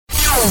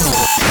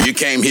You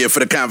came here for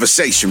the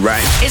conversation,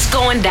 right? It's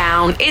going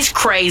down. It's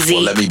crazy.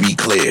 Well, let me be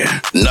clear.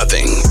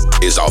 Nothing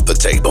is off the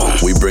table.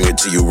 We bring it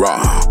to you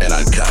raw and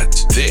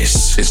uncut.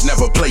 This is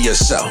Never Play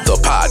Yourself, the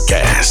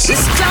podcast.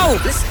 Let's go.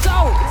 Let's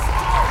go.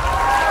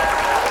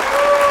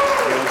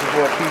 It's your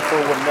boy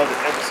P4 with another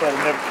episode of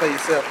Never Play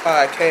Yourself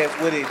podcast.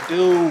 What it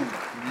do?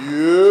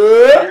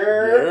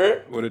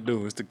 Yeah. What it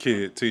do? It's the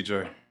kid,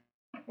 TeeJay.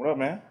 What up,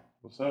 man?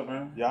 What's up,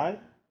 man? You all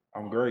right?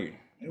 I'm great.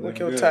 You wake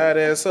your tired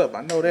ass up.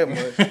 I know that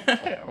much.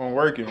 I'm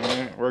working,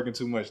 man. Working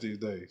too much these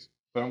days.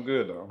 But I'm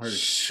good, though. I'm here.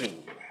 Shoot.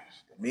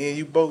 Me and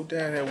you both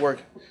down there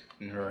working.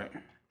 All right.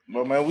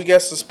 But, man, we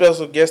got some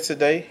special guests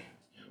today.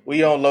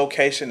 We on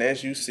location,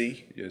 as you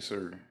see. Yes,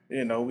 sir.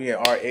 You know, we in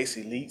RX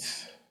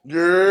Elites.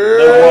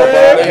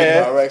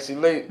 Yeah. RX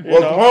Elite.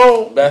 Welcome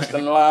home. Best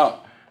in the line.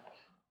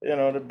 You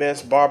know, the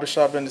best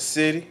barbershop in the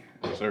city.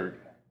 Yes, sir.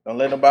 Don't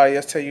let nobody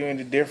else tell you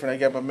any different. I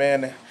got my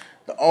man,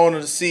 the owner,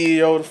 the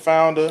CEO, the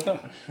founder,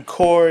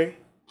 Corey.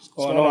 What's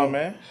going on,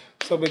 man?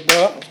 What's up, big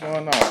dog? What's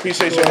going on?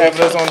 Appreciate you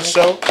having us on the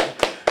show.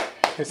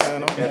 You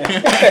sound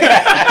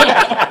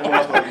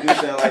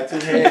like two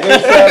hands.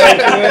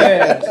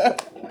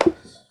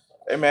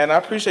 Hey, man, I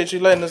appreciate you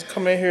letting us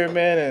come in here,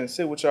 man, and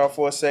sit with y'all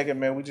for a second,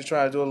 man. We just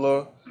trying to do a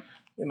little,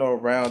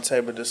 round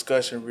table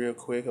discussion real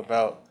quick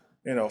about,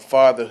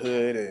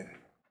 fatherhood and,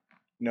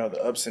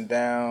 the ups and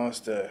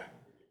downs, the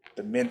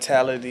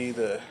mentality,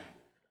 the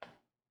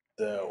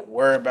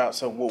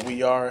whereabouts of what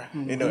we are,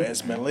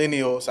 as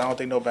millennials. I don't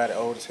think nobody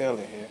old as hell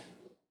in here.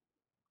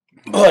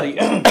 Buddy. You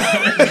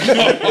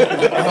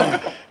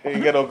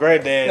got no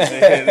granddads in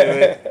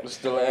here. We're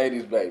still an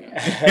 80s baby.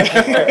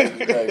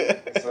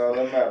 That's all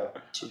that matters.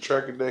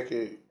 Subtract a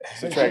decade.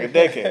 Subtract a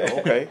decade,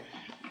 okay.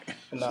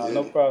 Nah,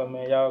 no problem,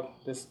 man. Y'all,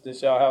 this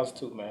y'all house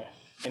too, man.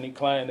 Any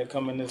client that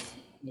come in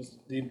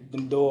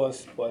them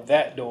doors or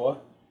that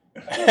door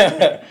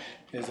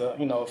is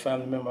a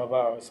family member of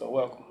ours. So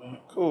welcome, man.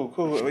 Cool.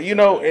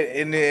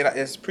 And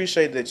it's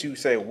appreciated that you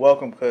say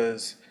welcome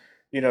because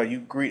you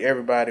greet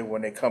everybody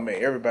when they come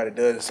in. Everybody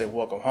does and say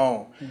welcome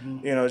home.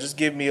 Mm-hmm. Just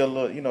give me a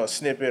little, a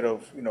snippet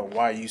of,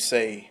 why you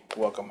say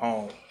welcome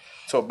home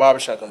to a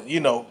barbershop. Cause,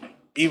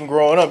 even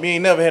growing up, you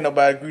ain't never had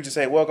nobody greet you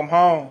say welcome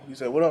home. You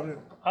say, what up?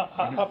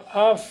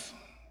 I've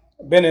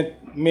been in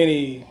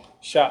many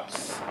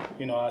shops.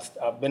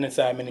 I've been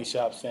inside many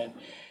shops, and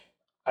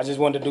I just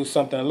wanted to do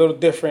something a little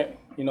different.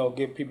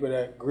 Give people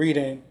that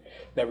greeting,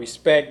 that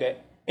respect,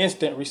 that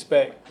instant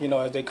respect.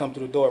 As they come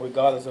through the door,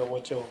 regardless of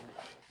what your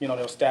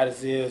their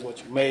status is,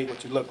 what you make,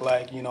 what you look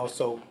like,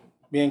 so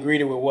being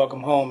greeted with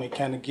welcome home, it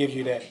kind of gives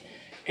you that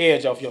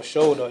edge off your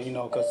shoulder,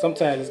 because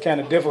sometimes it's kind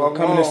of difficult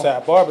coming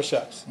inside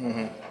barbershops,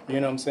 you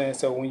know what I'm saying?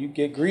 So when you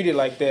get greeted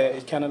like that,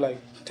 it kind of like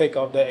take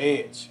off that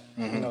edge.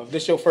 If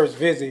this your first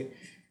visit,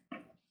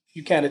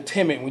 you kind of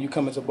timid when you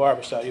come into a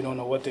barbershop. You don't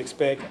know what to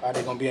expect. Are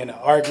they going to be in there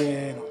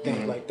arguing or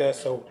things like that?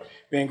 So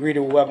being greeted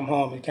with welcome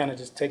home, it kind of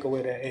just take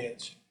away that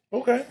edge.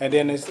 Okay. And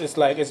then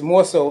it's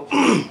more so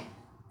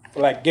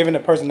like giving the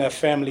person that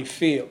family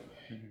feel,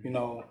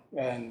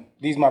 and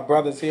these my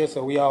brothers here,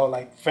 so we all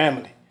like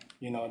family,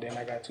 then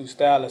I got two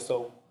stylists,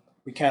 so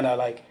we kind of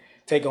like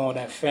take on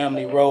that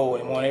family role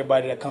and want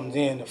everybody that comes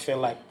in to feel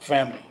like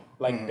family,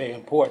 like they're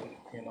important,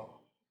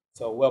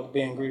 So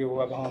being greeted with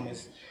welcome home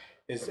is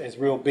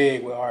real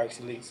big with RX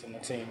Elites and the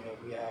team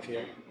that we have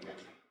here.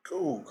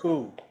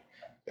 Cool.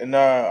 And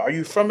are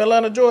you from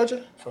Atlanta,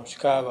 Georgia? From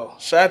Chicago.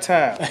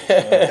 Chi-Town.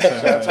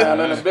 Chi-Town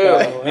in the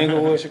building.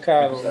 Inglewood,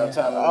 Chicago.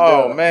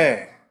 Oh,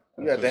 man.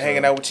 You got to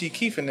hanging out with Chief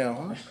Keefer now,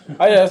 huh?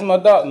 Oh, yeah, that's my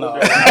dog now.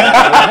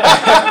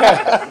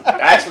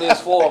 Actually,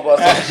 it's four of us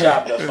in the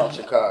shop that's from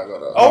Chicago,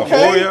 though.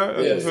 Okay.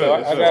 Yeah, so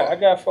I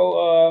got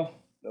four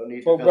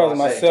brothers.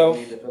 Myself,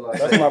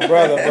 that's my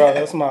brother.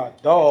 That's my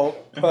dog,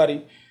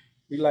 Buddy.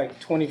 We like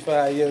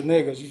 25 year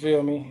niggas, you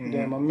feel me? And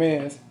then my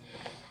man's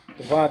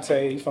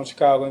Devontae, he's from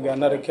Chicago, and got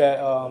another cat.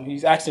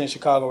 He's actually in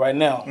Chicago right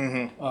now.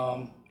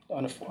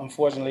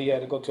 Unfortunately, he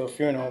had to go to a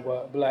funeral,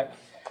 but Black,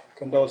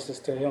 condolences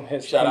to him,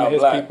 his Shout out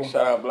his Black. people.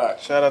 Shout out Black.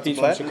 Shout out to He's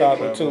Black. from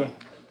Chicago too.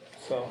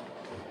 So,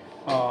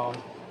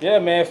 yeah,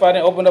 man, if I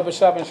didn't open up a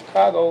shop in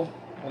Chicago,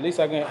 at least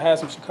I can have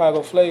some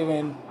Chicago flavor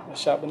in a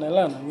shop in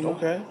Atlanta.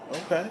 Okay.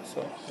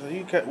 So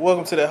you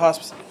welcome to the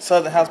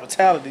Southern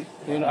hospitality.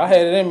 I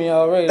had it in me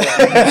already.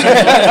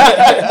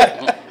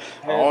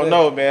 I don't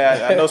know,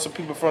 man. I know some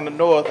people from the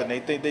north, and they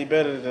think they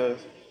better than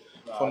us.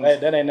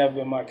 That ain't never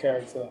been my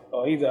character,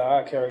 or either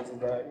our characters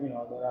that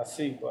that I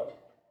see. But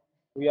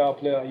we all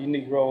play a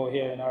unique role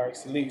here in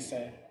RX Elites,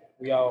 and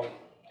we all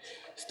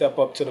step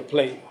up to the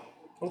plate.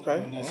 Okay.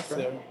 When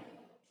necessary.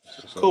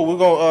 Cool. We're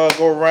gonna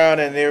go around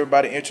and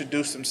everybody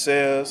introduce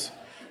themselves.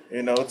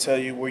 Tell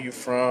you where you're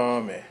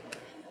from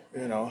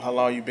and how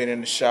long you've been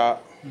in the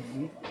shop.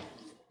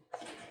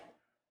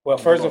 Well,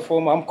 first and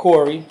foremost, I'm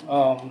Corey.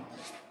 Of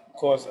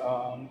course,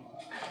 I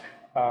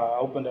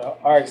opened the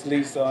RX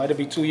Lease. It'll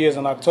be 2 years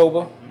in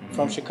October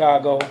from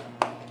Chicago.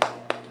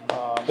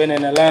 Been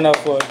in Atlanta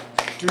for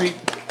 3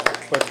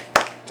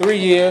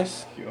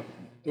 years.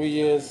 3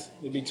 years.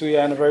 It'll be 2 year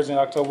anniversary in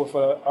October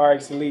for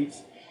RX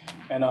Elites.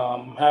 and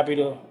I'm happy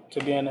to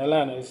be in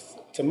Atlanta.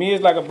 To me,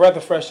 it's like a breath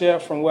of fresh air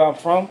from where I'm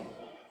from,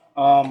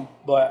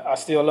 but I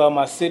still love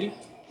my city.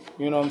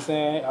 You know what I'm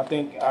saying? I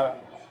think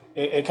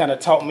it kind of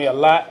taught me a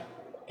lot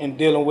in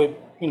dealing with,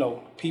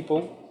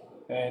 people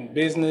and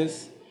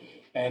business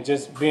and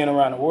just being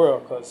around the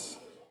world, because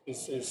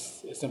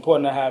it's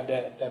important to have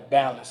that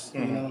balance.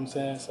 You know what I'm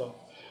saying? So,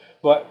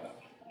 but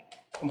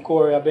I'm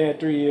Corey. I've been here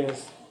 3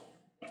 years.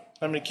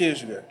 How many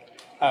kids you got?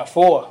 I have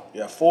 4.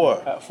 Yeah,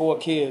 4. I have 4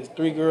 kids,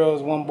 3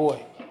 girls, 1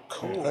 boy.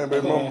 Cool.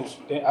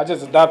 And I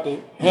just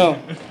adopted him.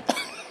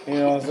 You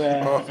know what I'm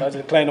saying? So I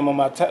just claimed him on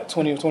my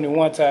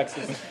 2021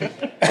 taxes.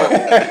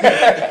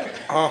 That's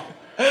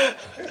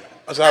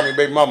how many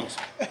baby mamas?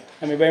 How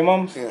many baby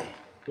mamas? Yeah.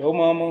 Yo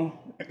mama.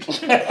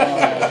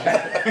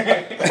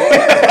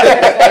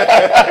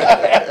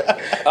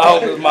 I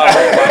hope it's my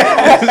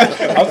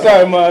baby. I'm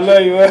sorry, ma. I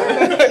love you.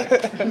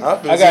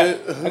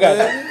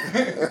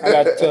 I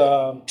got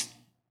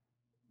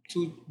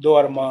 2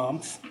 daughter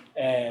moms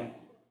and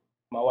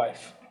my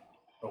wife.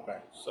 Okay.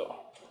 So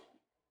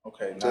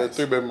Okay, So nice.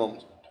 3 baby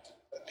mamas.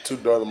 2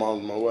 daughter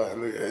moms, my wife.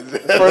 Look at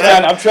it.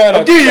 I'm trying to.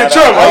 I'm getting you in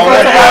trouble. I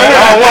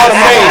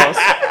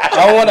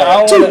don't want to.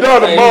 2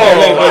 daughter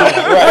moms.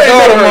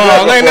 Daughter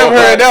mom. I ain't never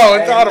heard that one.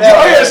 Daughter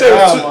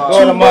mom.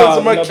 Daughter moms.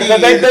 of my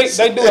Because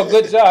they do a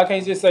good job. I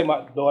can't just say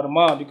my daughter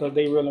mom because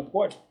they real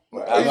important.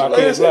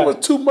 I said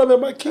with 2 mother of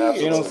my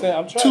kids. You know what I'm saying?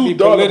 I'm trying to 2 be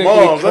daughter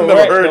politically moms. I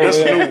never correct heard this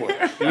over new here. one. You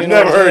You know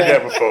never what I'm heard saying?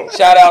 that before.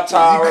 Shout out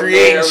Tyra,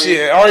 Creating Mary,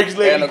 shit. RX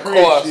lady and of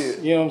creating course, shit.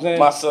 You know what I'm saying?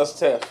 my sis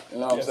Tef. You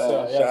know what I'm Yes, saying?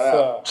 sir. Yes, Shout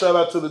out. sir. Shout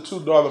out to the 2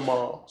 daughter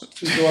moms.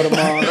 2 daughter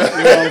moms. You know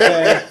what I'm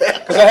saying?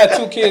 Because I had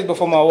 2 kids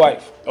before my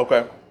wife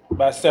Okay.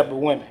 by separate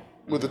women.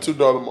 With the 2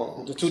 daughter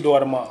moms. The 2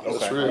 daughter moms.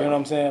 That's You real. know what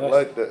I'm saying? I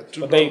like that.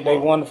 2 But they daughter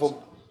moms.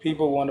 wonderful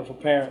people, wonderful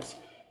parents.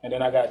 And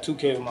then I got 2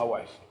 kids with my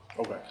wife.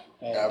 Okay.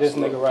 And this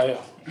nigga right here.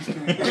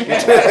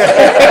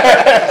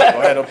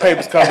 Don't have no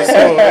papers coming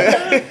soon, man.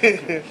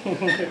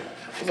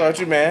 What's up with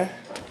you, man?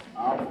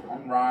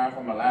 I'm Ryan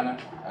from Atlanta.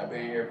 I've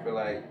been here for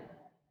like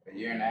a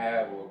year and a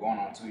half, or going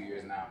on 2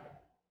 years now.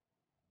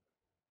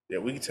 Yeah,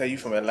 we can tell you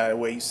from Atlanta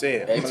where you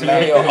said. Hey,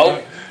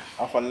 TeeJay,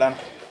 I'm from Atlanta.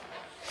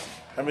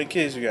 How many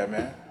kids you got,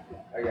 man?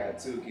 I got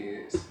 2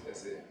 kids.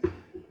 That's it.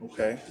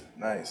 Okay.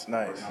 Nice,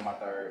 nice. Working on my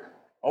 3rd.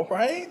 All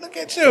right, look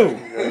at you.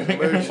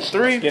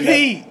 3 P.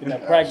 Getting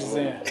that practice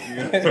in.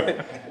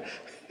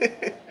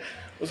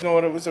 What's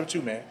going on? What's up with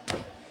you, man?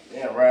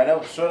 Yeah, right. That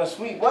was short and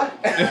sweet. What?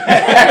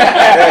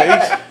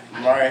 Yeah,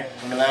 Right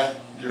from Atlanta.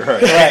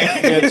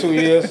 Right. Been 2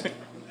 years. This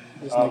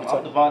I'm nigga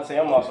talk- Devontae.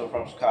 I'm also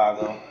from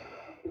Chicago,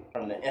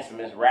 from the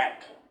infamous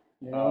Rack.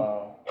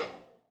 I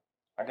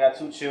got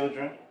 2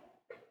 children.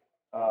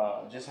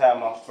 Just had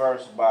my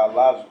first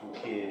biological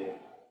kid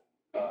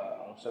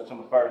on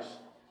September 1st.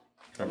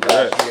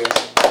 Congrats.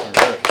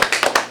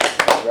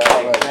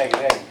 Thank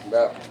you.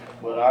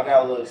 But I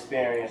got a little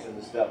experience as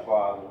a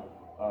stepfather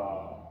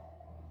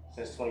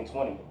since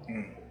 2020.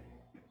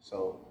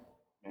 So,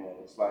 man,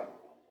 it's like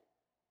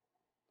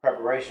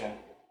preparation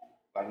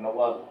like no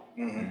other.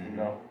 You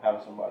know,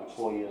 having somebody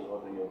 4 years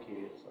older than your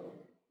kid. So,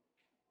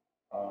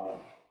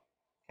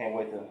 can't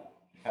wait to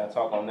kind of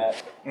talk on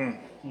that.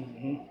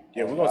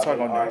 Yeah, we're gonna talk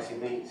on that. RC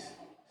Leads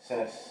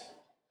since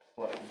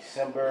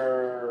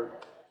December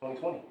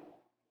 2020.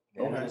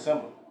 In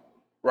December.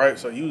 Right,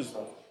 so you was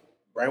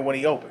right when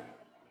he opened.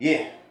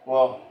 Yeah,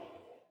 well,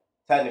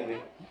 technically,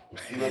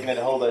 you looking at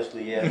the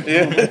holistically, yeah.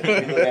 Yeah. You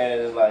looking at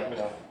it as like,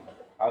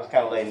 I was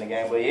kind of late in the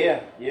game, but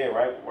yeah,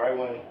 right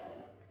when,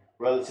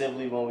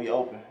 relatively when we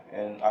opened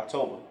in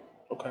October.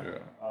 Okay.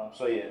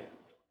 So yeah,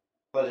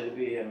 pleasure to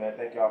be here, man.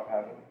 Thank y'all for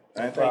having me.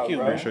 And thank you,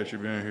 man. Appreciate you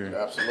being here.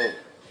 Absolutely.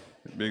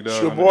 Big dog.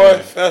 It's your on the boy,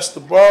 day. Fast the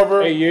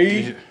Barber. Hey,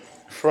 yeah.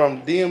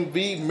 From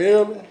DMV,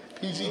 Maryland.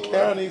 PG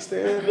County,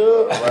 stand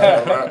up. All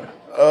right.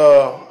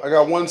 I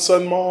got 1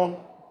 son mom.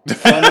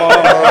 Son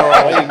mom.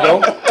 There you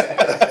go.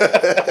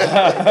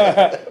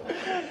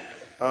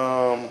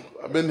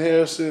 I've been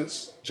here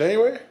since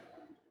January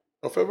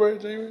or February.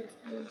 January.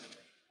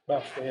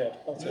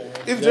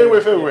 Either January,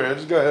 or February. I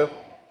just got here.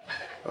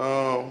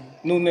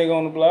 New nigga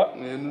on the block.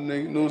 Yeah,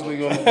 newest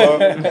nigga on the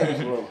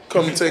block.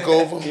 Come and take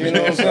over. You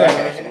know what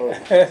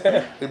I'm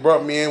saying? They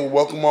brought me in with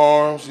welcome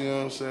arms. You know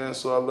what I'm saying?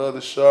 So I love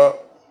the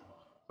shop.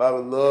 A lot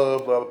of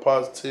love, a lot of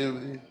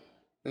positivity.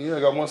 And yeah, I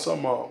got 1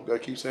 son mom. Gotta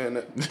keep saying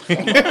that.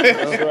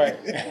 That's right.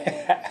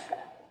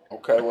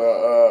 Okay,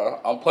 well,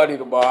 I'm Putty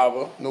the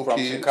Barber No from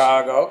kids.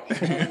 Chicago.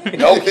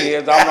 No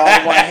kids. I'm the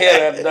only one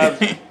here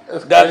that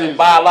doesn't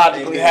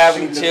biologically have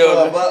any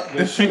children.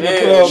 Shooting the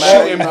Yeah, club,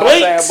 man, you know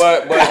what I'm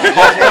saying? But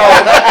just know,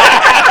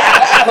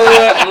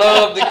 hood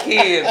love the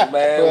kids,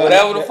 man.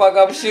 Whatever the fuck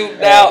I'm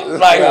shooting out,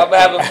 like I'm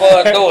having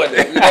fun doing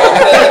it. You know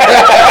what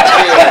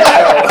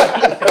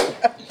I'm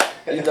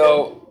saying? You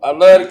know, I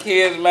love the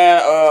kids,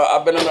 man.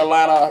 I've been in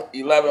Atlanta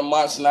 11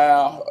 months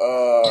now.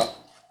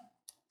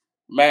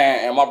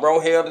 Man, and my bro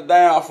held it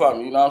down for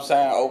me, you know what I'm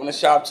saying? Opened the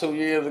shop 2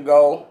 years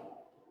ago.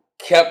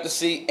 kept the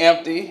seat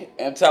empty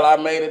until I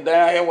made it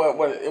down here.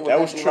 That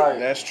was true. Like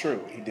That's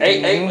true. He did.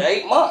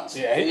 8 months.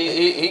 Yeah,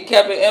 he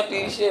kept it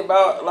empty and shit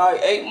about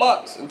like 8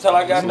 months until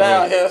I got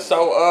down here.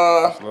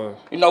 So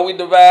you know, we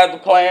devised the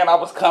plan. I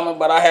was coming,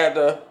 but I had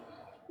to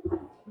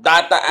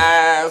dot the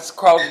I's,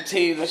 cross the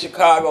T's in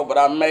Chicago, but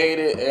I made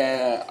it,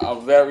 and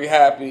I'm very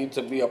happy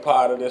to be a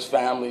part of this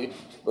family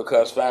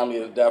because family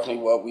is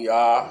definitely what we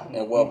are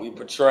and what we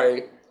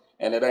portray,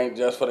 and it ain't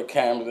just for the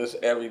cameras,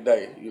 it's every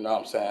day, you know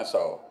what I'm saying?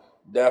 So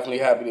definitely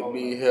happy to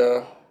be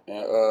here,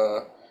 and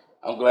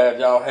I'm glad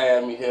y'all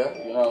had me here,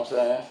 you know what I'm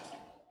saying?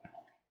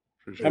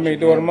 How many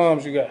daughter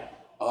moms you got?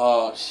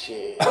 Oh,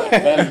 shit.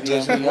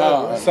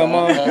 Some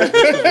moms?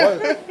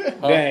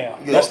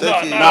 Damn. You got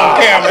step kid.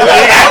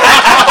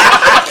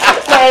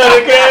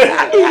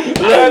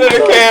 None of the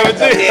camera.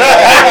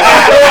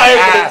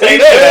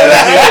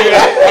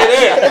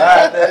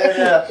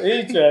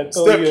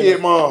 Step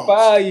kid mom.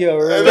 Fire.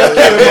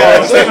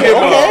 Step kid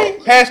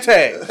mom.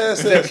 Hashtag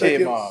step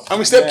kid mom. How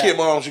many step kid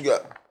moms you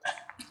got?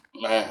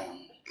 Man.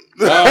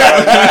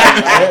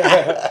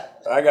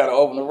 I gotta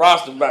open the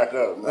roster back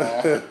up,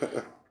 man.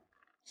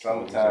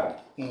 Summertime.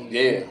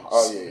 Yeah.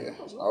 Oh yeah.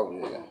 Oh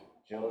yeah.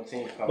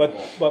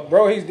 But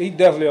bro, he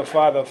definitely a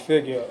father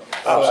figure.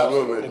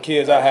 Absolutely. The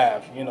kids I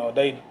have, you know,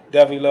 they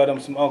definitely love them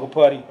some Uncle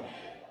Putty.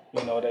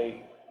 You know,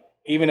 they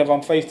even if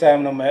I'm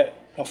FaceTiming them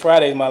on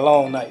Fridays, my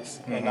long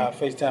nights, and I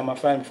FaceTime my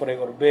family before they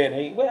go to bed.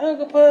 Hey, where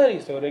Uncle Putty?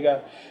 So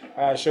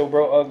I show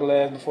bro ugly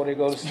ass before they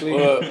go to sleep. You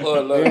know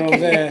what I'm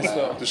saying?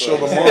 So to show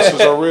the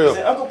monsters are real.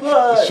 Uncle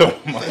Putty. Show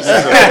the monsters.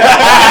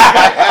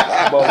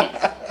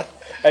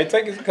 Hey,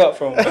 take his cup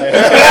from him.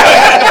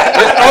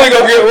 It's only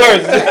gonna get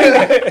worse.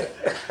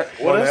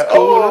 Well, that's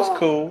cool. That's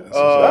cool.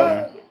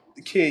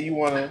 The kid, you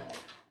wanna?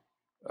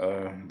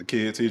 The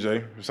kid,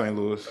 TeeJay from St.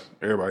 Louis.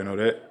 Everybody know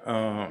that.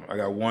 I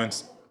got one.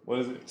 What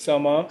is it?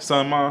 Son mom.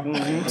 Son mom.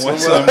 One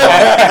son mom.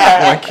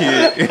 One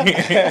kid.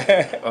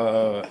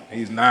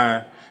 He's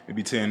 9. He'll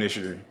be 10 this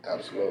year.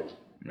 Absolutely.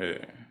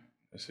 Yeah.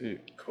 That's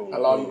it. Cool. How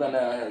long you been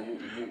down here?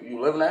 You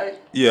living out here?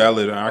 Yeah, I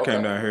live down. I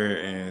came down here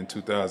in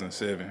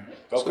 2007.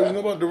 So you know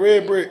about the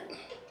red bread?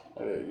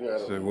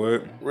 Say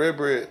what? Red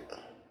bread.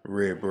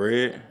 Red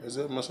bread? Is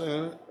that my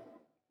saying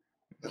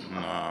that?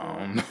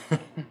 No.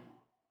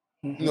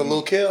 You know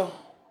Lil Kel?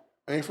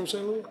 Ain't from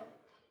St. Louis?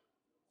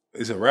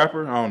 Is a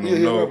rapper? I don't know. Yeah,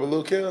 no. rapper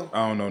Lil Kel.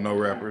 I don't know no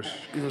rappers.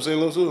 You from St.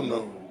 Louis too?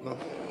 No.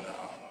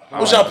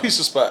 What's y'all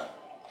pizza spot?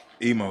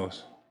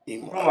 Emos.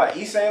 From like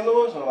East St.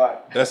 Louis or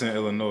like? That's in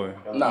Illinois.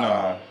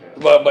 Nah.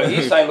 But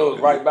East St. Louis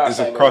right by It's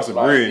St. across Louis.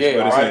 the bridge, Yeah,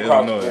 but it's right in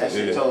across Illinois. That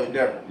shit totally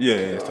different. Yeah,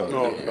 it's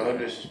totally different. No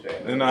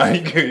disrespect. Nah,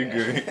 you good, you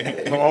good.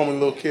 My homie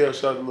Lil Kel,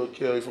 shout out to Lil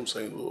Kel, he from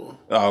St. Louis.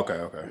 Oh, okay,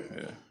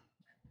 yeah.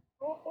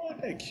 Oh,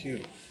 that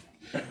cute.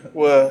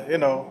 Well, you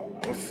know,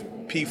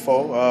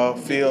 P4,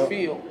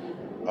 Phil.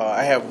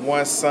 I have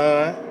one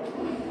son.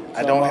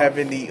 I don't have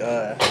any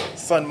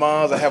son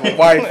moms. I have a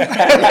wife.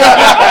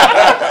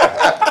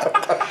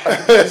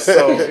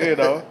 So, you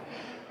know,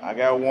 I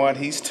got one.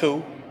 He's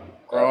 2,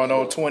 growing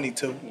on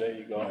 22. There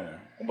you go.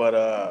 But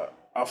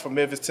I'm from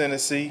Memphis,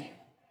 Tennessee.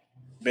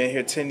 Been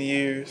here 10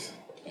 years.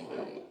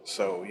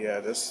 So, yeah,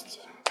 that's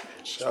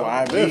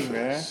why I'm me,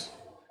 man.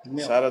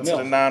 Shout out to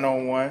the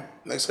 901.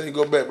 Next time you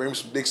go back, bring me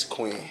some Dixie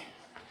Queen.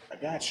 I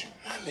got you.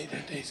 I need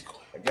that Dixie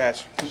Queen. I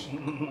got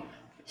you.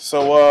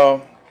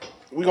 So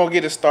we're gonna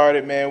get it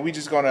started, man. We're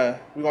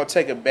gonna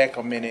take it back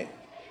a minute,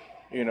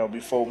 you know,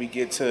 before we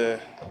get to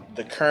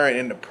the current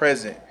and the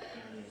present.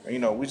 You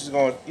know, we just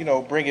gonna, you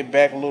know, bring it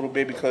back a little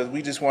bit because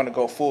we just want to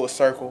go full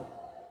circle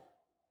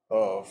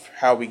of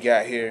how we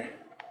got here.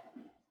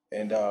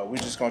 And we're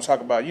just gonna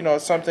talk about, you know,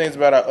 some things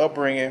about our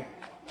upbringing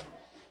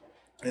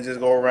and just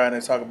go around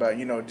and talk about,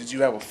 you know, did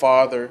you have a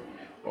father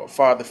or a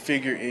father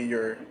figure in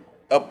your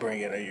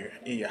upbringing or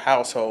in your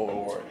household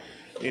or,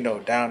 you know,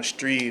 down the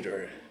street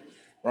or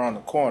around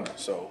the corner.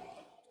 So,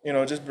 you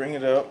know, just bring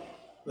it up.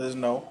 Let us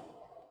know.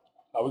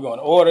 Are we going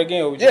to order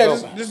again? Or we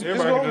Just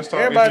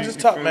Everybody just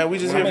talk, man. We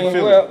just here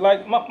for well,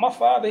 like my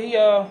father, he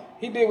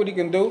did what he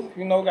can do.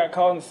 You know, got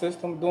caught in the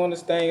system doing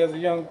this thing as a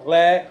young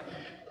lad.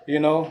 You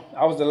know,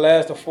 I was the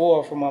last of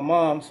 4 from my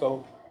mom,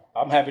 so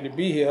I'm happy to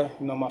be here.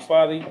 You know, my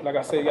father, like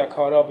I said, he got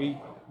caught up. He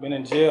been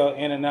in jail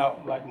in and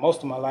out like most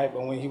of my life,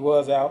 but when he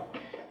was out,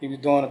 he was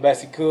doing the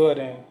best he could,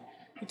 and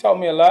he taught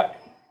me a lot,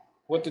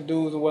 what to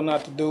do and what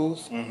not to do.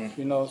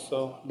 You know,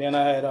 so then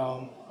I had,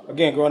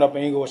 again, growing up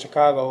in Inglewood,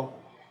 Chicago,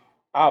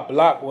 our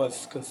block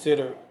was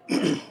considered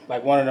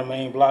like one of the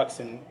main blocks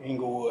in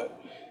Inglewood,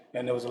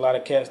 and there was a lot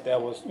of cats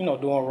that was, you know,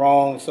 doing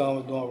wrong, some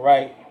was doing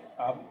right.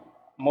 I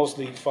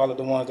mostly followed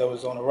the ones that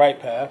was on the right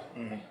path,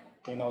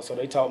 you know, so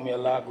they taught me a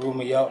lot, grew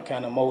me up,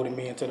 kind of molded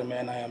me into the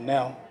man I am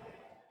now.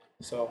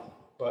 So,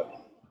 but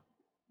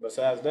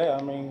besides that,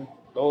 I mean,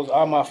 those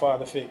are my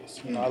father figures.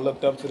 You know, I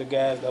looked up to the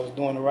guys that was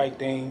doing the right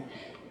thing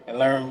and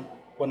learned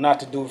what not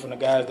to do from the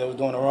guys that was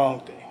doing the wrong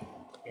thing.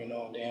 You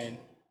know, then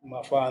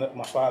my father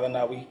and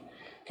I, we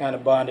kind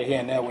of bonded here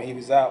and there when he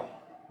was out.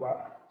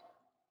 Wow.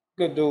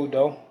 Good dude,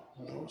 though.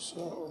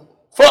 So,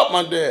 fuck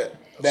my dad.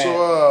 Damn.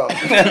 So,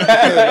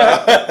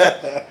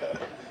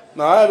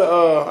 No,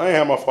 I ain't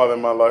had my father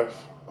in my life.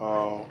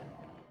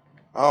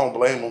 I don't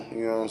blame him,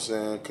 you know what I'm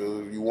saying?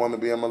 Because if you want to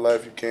be in my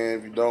life, you can.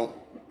 If you don't,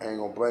 I ain't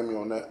gonna blame you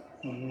on that.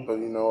 But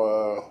you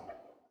know,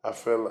 I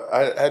feel like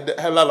I had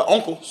a lot of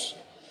uncles,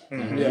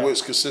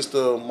 which consist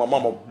of my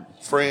mama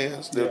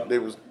friends that they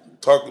was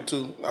talking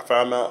to. I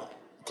found out,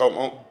 called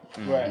my uncle.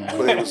 Right.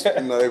 But it was,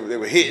 you know, they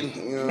were hitting,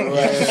 you know what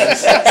I'm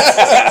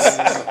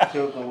saying?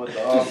 Killed him with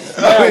the uncle.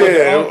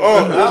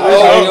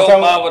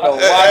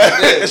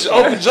 It's your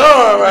Uncle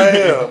John right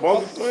here.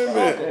 Uncle, wait a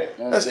minute.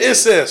 That's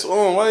incest.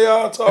 Why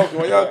y'all talking?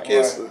 Why y'all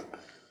kissing?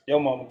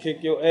 Your mama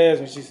kick your ass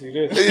when she see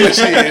this. Yeah,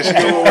 she is. She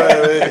go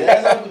right there.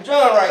 That's Uncle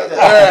John right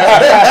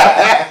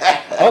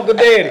there. Uncle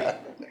Daddy.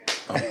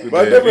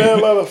 But I never had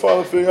a lot of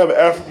father figure. I have an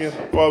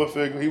African father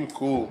figure. He was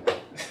cool.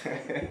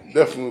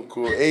 Definitely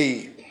cool.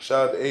 Abe.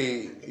 Shout out to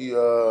Abe. He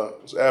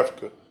was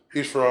Africa.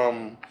 He's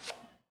from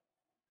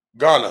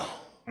Ghana.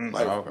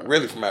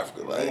 Really from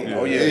Africa. Like,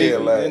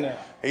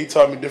 he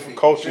taught me different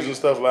cultures and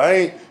stuff. Like I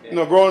ain't, you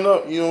know, growing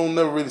up, you don't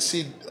never really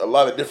see a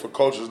lot of different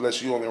cultures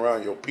unless you only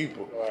around your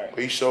people. Right.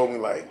 But he showed me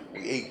like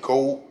we ate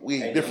goat,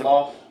 we ate different.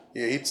 Jollof?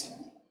 Yeah,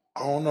 I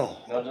don't know.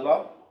 No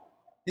jollof?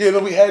 Yeah, no,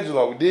 we had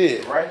jollof. We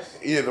did. Rice?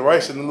 Yeah, the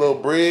rice and the little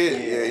bread.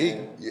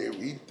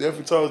 He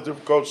definitely taught us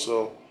different cultures.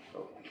 So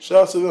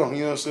shout out to them.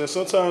 You know what I'm saying?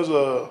 Sometimes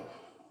you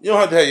don't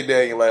have to have your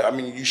dad in your life. I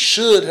mean, you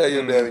should have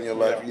your dad in your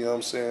life. You know what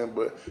I'm saying?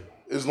 But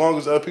as long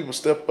as other people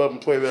step up and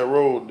play that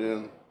role,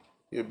 then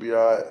you'll be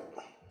all right.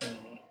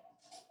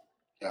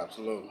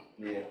 Absolutely.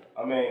 Yeah.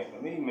 I mean, for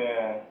me,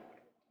 man,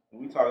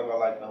 when we talk about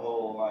like the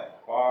whole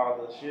like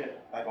father shit,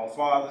 like on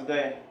Father's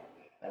Day,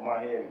 like my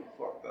head be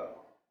fucked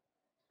up.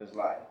 It's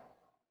like,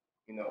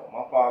 you know,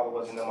 my father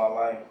wasn't in my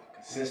life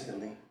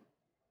consistently.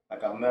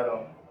 Like I met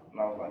him when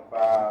I was like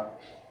 5,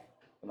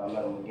 and I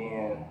met him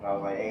again when I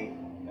was like 8,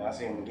 and I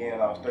seen him again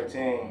when I was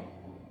 13.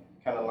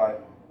 Kind of like,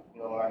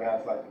 you know, when I got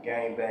into like the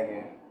gang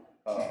banging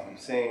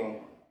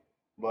scene.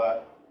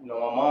 But, you know,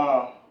 my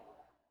mom,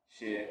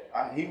 shit,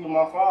 he was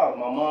my father.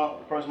 My mom,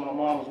 the person my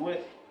mom was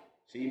with,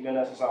 he been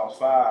there since I was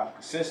 5,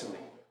 consistently.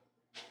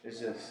 It's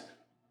just,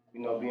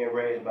 you know, being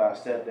raised by a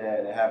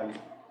stepdad and having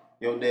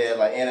your dad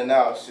like in and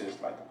out, it's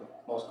just like the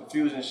most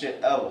confusing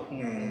shit ever.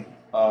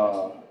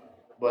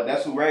 But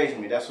that's who raised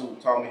me. That's who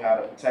taught me how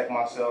to protect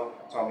myself,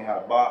 taught me how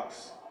to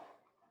box.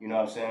 You know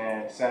what I'm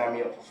saying? Signed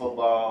me up for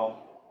football,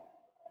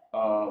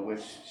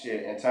 which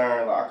shit, in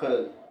turn, like I could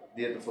have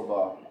did the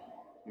football,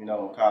 you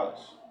know, in college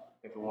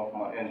if it weren't for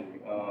my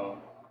injury.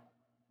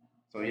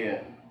 So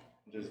yeah,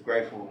 I'm just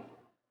grateful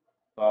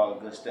for all the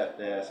good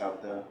stepdads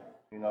out there,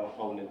 you know,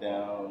 holding it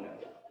down.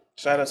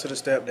 Shout out to the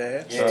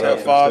stepdads,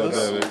 stepfathers.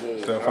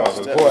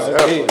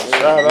 Stepfathers.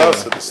 Shout out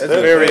to the stepdads.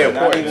 That's very important.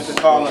 Not even to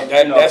call them,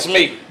 That's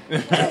me.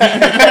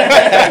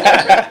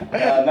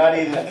 not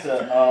even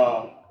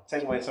to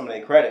take away some of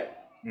their credit.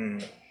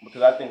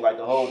 Because I think like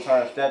the whole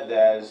term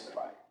stepdad is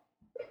like,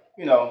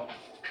 you know,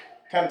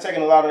 kind of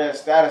taking a lot of that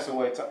status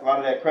away, a lot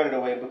of that credit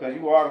away because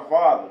you are the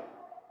father.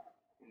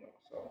 You know,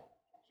 so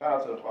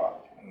shout out to the father.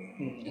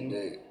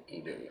 Indeed.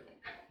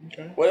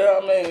 Okay.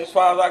 Well, I mean, as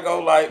far as I go,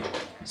 like,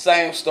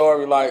 same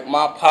story, like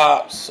my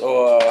pops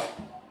or,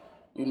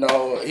 you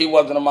know, he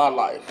wasn't in my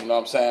life, you know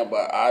what I'm saying?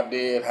 But I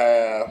did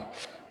have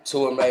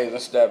 2 amazing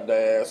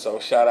stepdads, so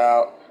shout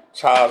out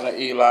Charles and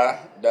Eli,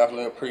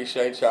 definitely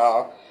appreciate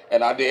y'all.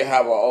 And I did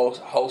have a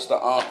host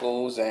of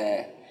uncles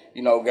and,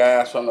 you know,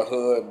 guys from the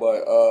hood,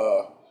 but,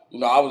 you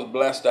know, I was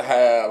blessed to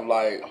have,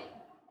 like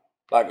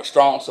a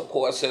strong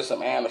support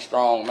system and a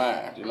strong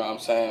mind, you know what I'm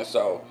saying?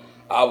 So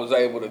I was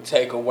able to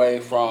take away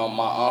from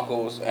my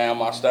uncles and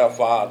my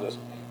stepfathers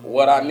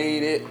what I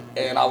needed,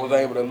 and I was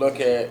able to look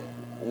at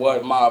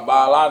what my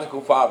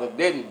biological father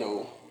didn't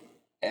do,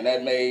 and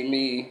that made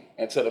me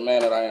into the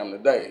man that I am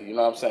today, you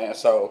know what I'm saying?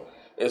 So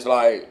it's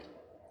like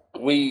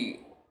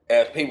we,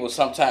 as people,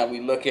 sometimes we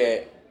look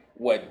at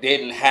what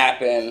didn't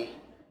happen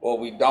or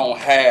we don't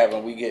have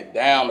and we get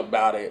down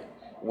about it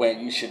when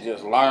you should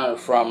just learn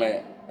from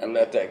it and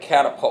let that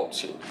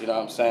catapult you, you know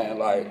what I'm saying?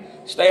 Like,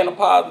 stay in a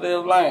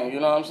positive lane, you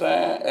know what I'm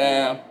saying?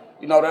 And,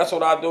 you know, that's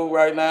what I do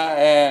right now,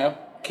 and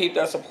keep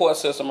that support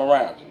system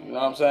around you, you know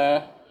what I'm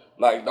saying?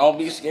 Like, don't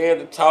be scared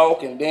to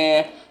talk, and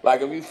then,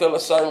 like, if you feel a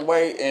certain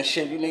way and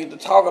shit, you need to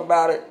talk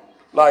about it,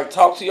 like,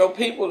 talk to your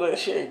people and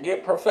shit,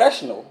 get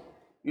professional,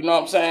 you know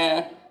what I'm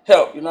saying?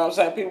 Help, you know what I'm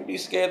saying? People be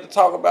scared to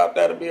talk about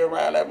that or be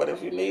around that, but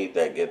if you need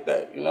that, get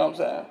that, you know what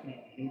I'm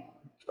saying?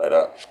 Straight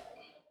up.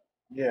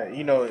 Yeah,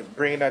 you know,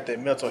 bringing out that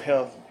mental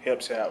health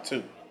helps you out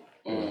too.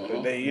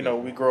 They, you know,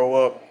 we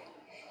grow up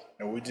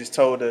and we just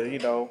told her, you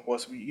know,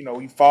 once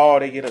we fall,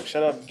 they get up.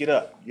 Shut up, get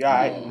up. You all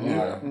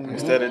right?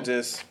 Instead of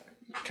just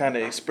kind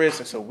of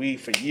expressing. So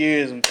for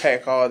years we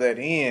pack all that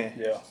in.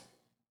 Yeah.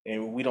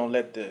 And we don't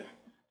let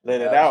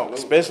it out,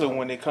 especially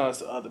when it comes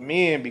to other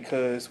men,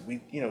 because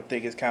we, you know,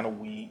 think it's kind of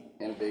weak.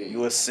 Indeed.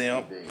 You a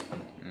simp. Indeed.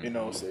 You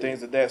know,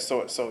 things of that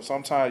sort. So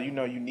sometimes, you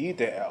know, you need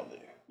that outlet.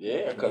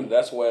 Yeah, because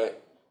that's where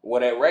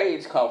that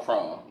rage come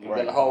from. You've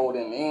been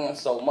holding in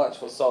so much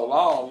for so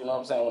long, you know what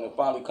I'm saying? When it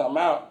finally come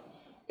out,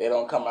 it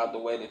don't come out the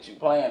way that you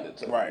planned it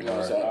to. Right. You know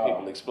what I'm saying?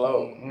 People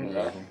explode. You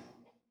know?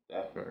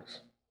 Facts.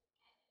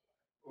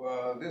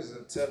 Well, this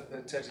is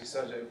a touchy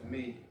subject for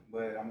me,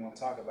 but I'm gonna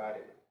talk about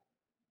it.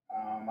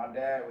 My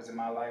dad was in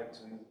my life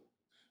till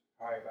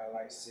probably about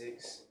like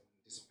 6.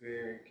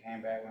 Disappeared.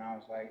 Came back when I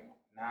was like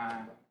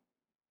 9.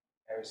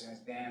 Ever since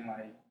then,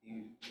 like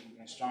he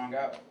been strung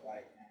out.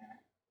 Like, man,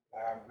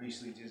 I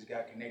recently just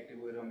got connected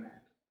with him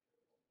and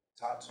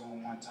talked to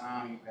him one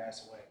time. He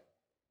passed away.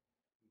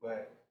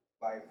 But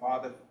like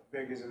father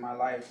figures in my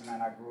life,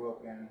 man, I grew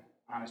up in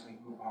honestly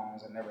group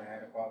homes. I never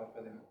had a father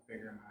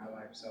figure in my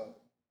life. So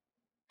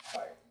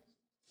like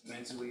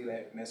mentally,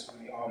 that messed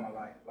with me all my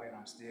life. Like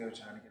I'm still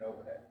trying to get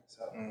over that.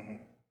 So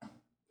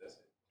that's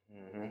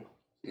it.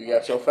 You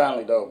got your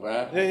family though,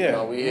 man. Yeah. You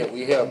know, we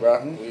here,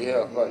 bro. We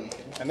here for you.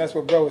 And that's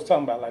what bro was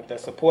talking about, like that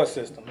support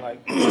system.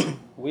 Like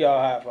we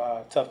all have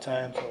our tough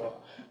times or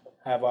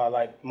have our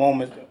like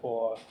moments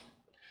or let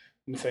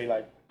me say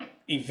like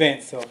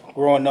events of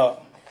growing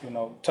up, you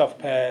know, tough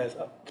past,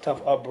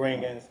 tough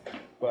upbringings.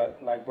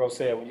 But like bro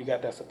said, when you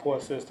got that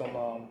support system,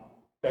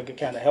 that can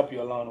kind of help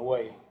you along the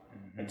way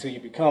until you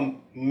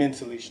become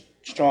mentally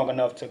strong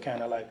enough to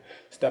kind of like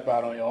step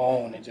out on your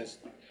own and just,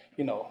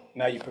 you know,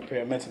 now you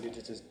prepare mentally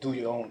to just do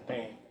your own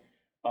thing.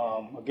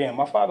 Again,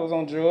 my father was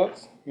on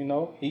drugs, you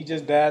know, he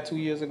just died 2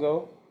 years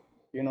ago,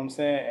 you know what I'm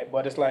saying?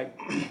 But it's like,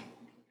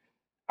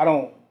 I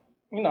know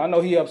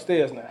he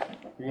upstairs now,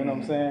 you know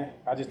what I'm saying?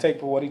 I just take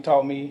for what he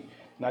taught me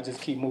and I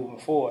just keep moving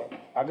forward.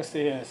 I can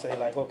sit here and say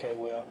like, okay,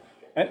 well,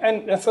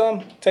 and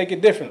some take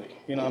it differently,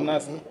 you know, I'm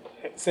not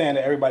saying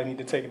that everybody need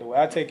to take it the way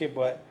I take it,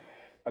 but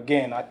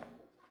again, I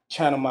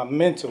channel my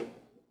mental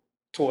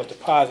towards the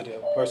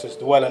positive versus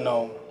dwelling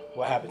on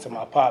what happened to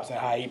my pops and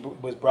how he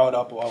was brought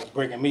up or was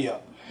bringing me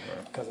up.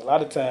 Because a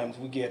lot of times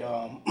we get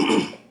kind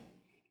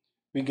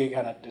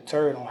of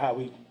deterred on how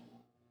we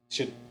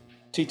should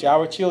teach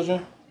our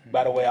children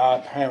by the way our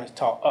parents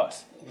taught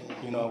us.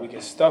 You know, we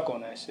get stuck on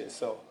that shit.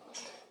 So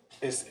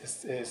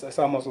it's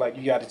almost like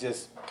you got to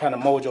just kind of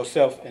mold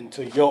yourself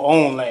into your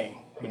own lane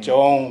with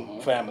your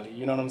own family.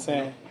 You know what I'm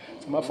saying?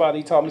 So my father,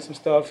 he taught me some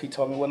stuff. He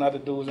taught me what not to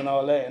do and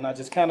all that. And I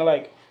just kind of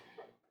like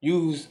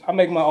I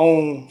make my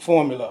own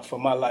formula for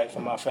my life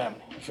and my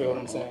family. You feel what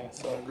I'm saying?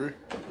 So, I agree.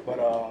 But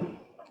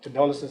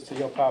condolences to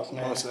your pops,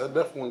 man. I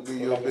definitely want to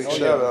give you a big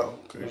shout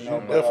out. Because you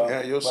definitely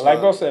had your But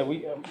like bro said,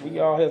 we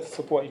all here to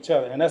support each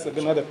other. And that's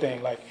another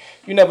thing. Like,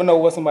 you never know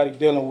what somebody's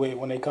dealing with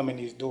when they come in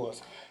these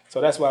doors.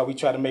 So that's why we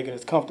try to make it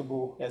as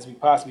comfortable as we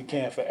possibly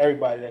can for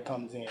everybody that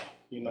comes in.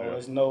 You know,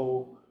 there's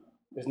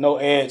no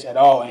edge at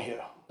all in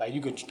here. Like,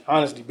 you could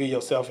honestly be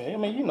yourself. I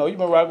mean, you know, you've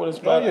been rocking with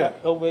us for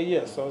over a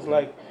year. So it's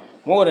like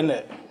more than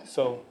that.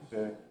 So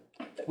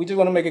we just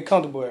want to make it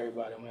comfortable for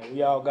everybody, man.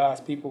 We all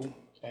God's people,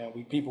 and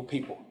we people.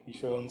 You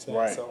feel what I'm saying?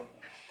 Right. So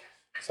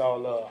it's all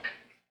love.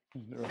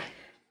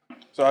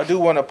 So I do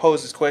want to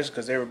pose this question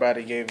because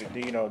everybody gave it,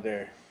 you know,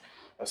 their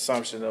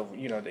assumption of,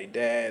 you know, their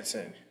dads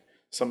and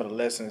some of the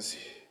lessons,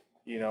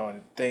 you know,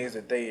 and things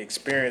that they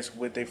experienced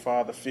with their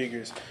father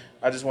figures.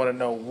 I just want to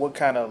know, what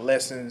kind of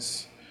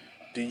lessons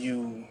do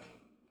you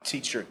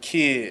teach your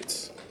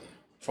kids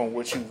from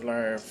what you've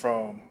learned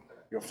from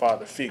your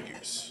father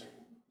figures?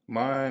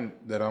 Mine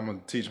that I'm gonna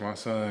teach my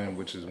son,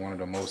 which is one of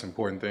the most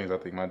important things I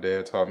think my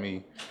dad taught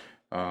me,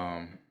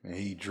 and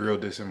he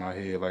drilled this in my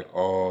head like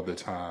all the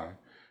time,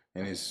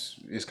 and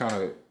it's kind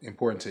of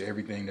important to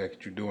everything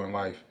that you do in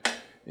life.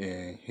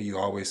 And he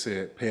always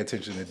said, pay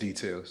attention to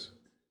details.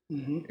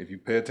 If you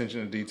pay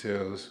attention to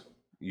details,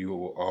 you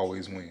will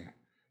always win.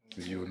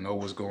 Because you'll know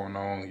what's going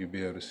on, you'll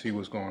be able to see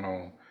what's going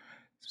on,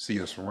 see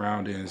your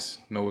surroundings,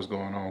 know what's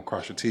going on,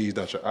 cross your T's,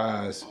 dot your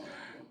I's,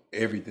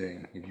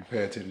 everything. If you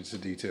pay attention to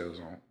details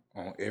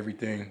on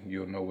everything,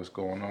 you'll know what's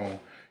going on.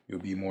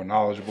 You'll be more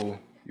knowledgeable.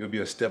 You'll be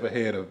a step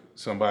ahead of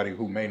somebody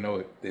who may know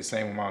it the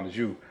same amount as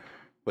you,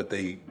 but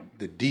the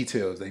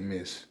details they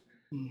miss,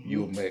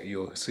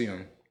 you'll see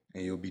them,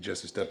 and you'll be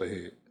just a step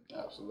ahead.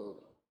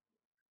 Absolutely.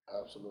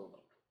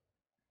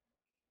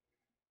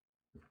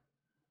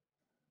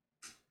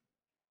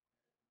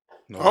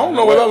 I don't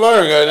know what I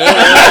learned, goddamn.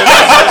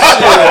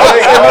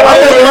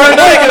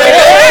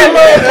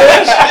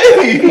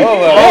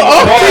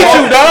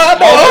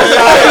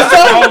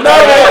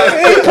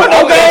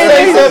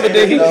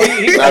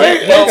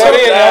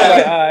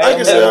 I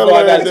can say I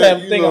learned that,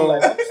 you know,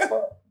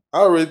 I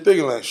already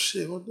thinking like,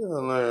 shit, what did I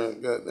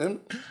learn? Goddamn.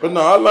 But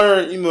no, I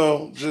learned, you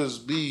know,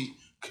 just be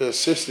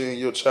consistent in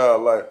your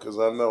child life, because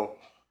I know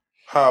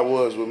how it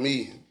was with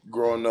me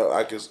growing up.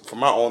 I can, from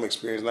my own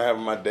experience, not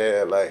having my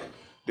dad, like,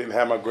 didn't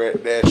have my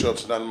dad show up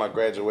to none of my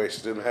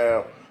graduations, didn't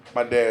have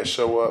my dad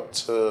show up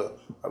to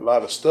a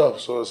lot of stuff.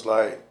 So it's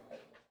like,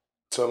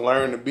 to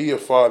learn to be a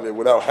father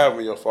without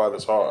having your father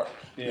is hard.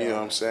 Yeah. You know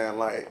what I'm saying?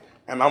 Like,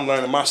 and I'm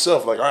learning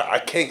myself. Like, I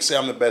can't say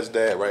I'm the best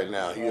dad right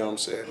now. You know what I'm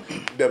saying?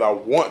 That I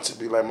want to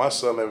be. Like, my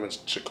son lives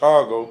in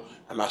Chicago,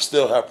 and I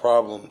still have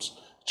problems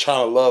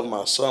trying to love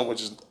my son,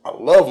 which is, I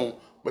love him,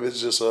 but it's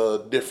just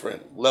a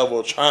different level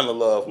of trying to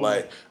love.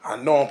 Like, I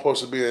know I'm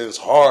supposed to be, it's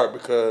hard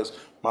because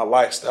my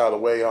lifestyle, the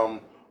way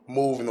I'm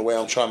move in the way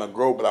I'm trying to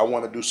grow, but I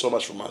want to do so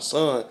much for my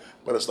son.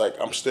 But it's like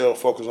I'm still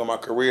focused on my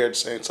career at the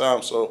same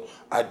time. So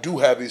I do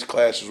have these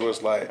clashes where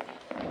it's like,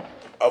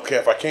 okay,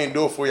 if I can't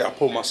do it for you, I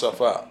pull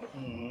myself out.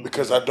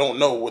 Because I don't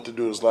know what to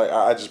do. It's like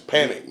I just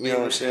panic. You know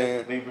what I'm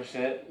saying? Libra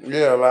shit.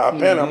 Yeah, like I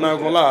panic. I'm not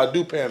gonna lie, I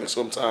do panic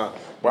sometimes.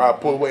 Where I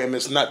pull away and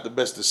it's not the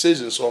best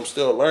decision. So I'm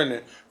still learning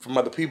from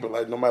other people.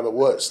 Like no matter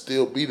what,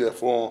 still be there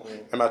for them.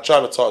 And I try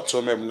to talk to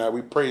them every night.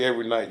 We pray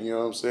every night. You know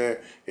what I'm saying?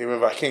 Even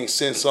if I can't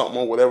send something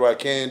or whatever I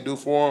can do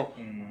for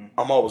them,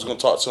 I'm always gonna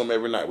talk to them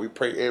every night. We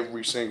pray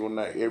every single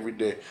night, every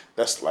day.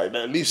 That's like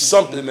at least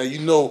something that you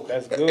know.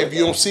 That's good, if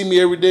you don't see me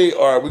every day,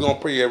 all right, we're gonna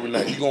pray every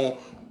night.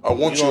 I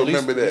want you to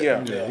remember that.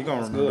 Yeah, you're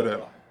gonna remember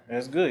that.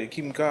 That's good. You're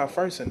keeping God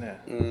first in there.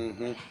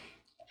 Mm-hmm.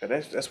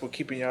 That's what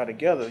keeping y'all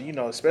together. You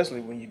know, especially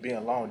when you're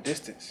being long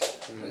distance.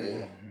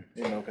 Mm-hmm.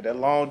 You know, cause that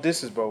long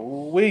distance, bro.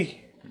 We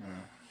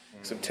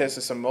some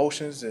testing some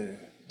emotions and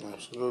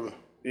Absolutely.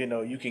 you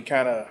know you can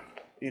kind of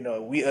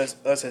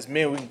us as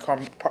men we can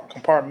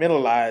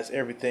compartmentalize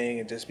everything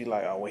and just be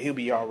like, oh well, he'll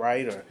be all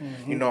right, or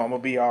I'm gonna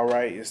be all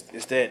right.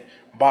 It's that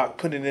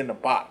box, put it in the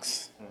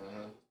box.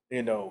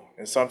 You know,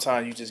 and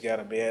sometimes you just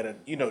gotta be able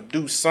to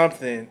do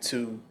something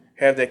to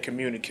have that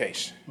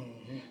communication.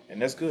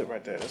 And that's good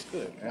right there. That's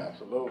good, man.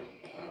 Absolutely.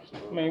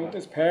 I mean, with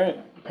this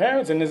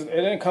parents and this, it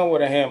didn't come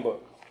with a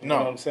handbook. You No.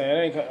 know what I'm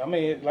saying? It ain't. I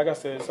mean, like I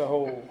said, it's a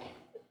whole.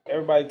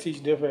 Everybody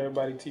teach different.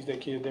 Everybody teach their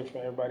kids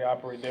different. Everybody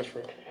operate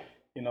different.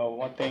 You know,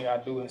 one thing I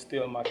do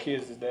instill in my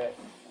kids is that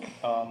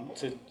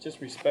to just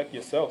respect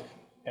yourself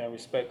and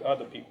respect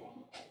other people.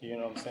 You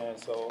know what I'm saying?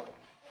 So,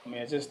 I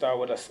mean, it just start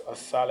with a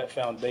solid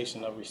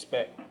foundation of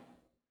respect.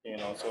 You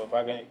know, so if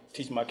I can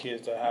teach my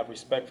kids to have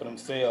respect for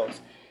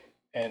themselves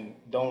and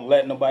don't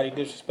let nobody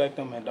disrespect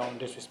them and don't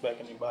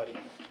disrespect anybody,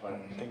 I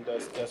think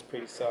that's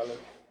pretty solid.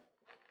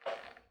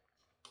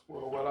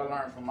 Well, what I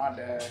learned from my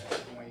dad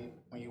when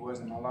he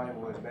wasn't in my life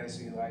was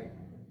basically like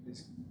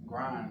this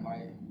grind.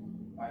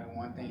 Like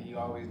one thing he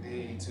always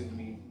did, he took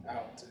me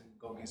out to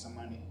go get some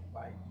money.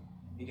 Like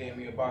he gave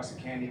me a box of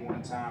candy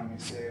one time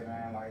and said,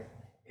 man, like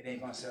it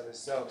ain't gonna sell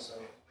itself. So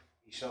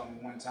he showed me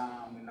one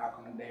time we knock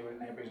on the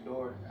neighbor's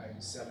door, like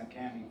selling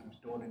candy from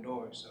door to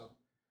door. So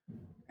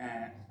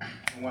and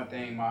one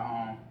thing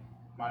my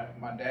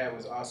dad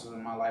was also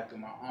in my life through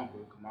my uncle,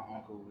 because my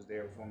uncle was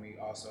there for me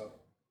also.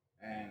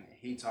 And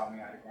he taught me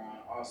how to grind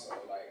also,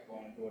 like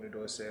going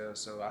door-to-door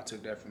sales. So I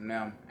took that from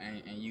them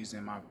and used it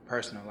in my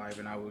personal life.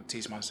 And I would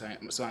teach my son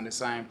the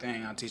same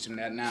thing. I teach him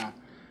that now,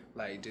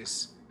 like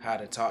just how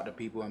to talk to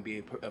people and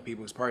be a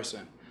people's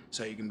person.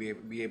 So you can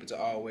be able to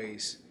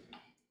always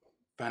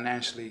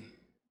financially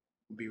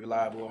be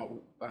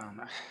reliable,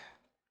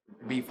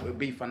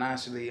 be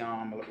financially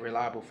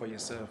reliable for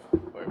yourself,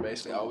 or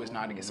basically always know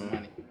how to get some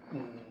money.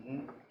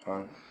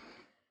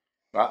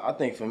 I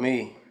think for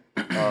me,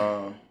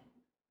 I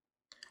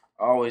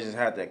always just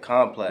had that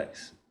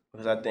complex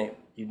because I think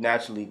you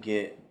naturally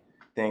get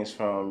things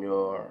from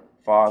your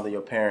father,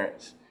 your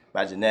parents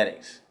by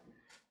genetics,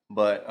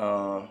 but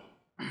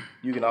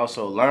you can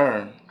also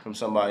learn from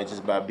somebody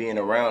just by being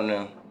around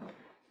them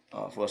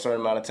for a certain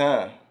amount of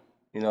time.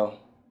 You know,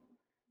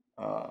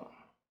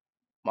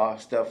 my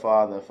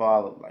stepfather and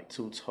father, like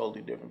two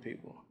totally different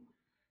people.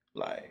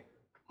 Like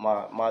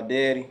my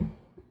daddy,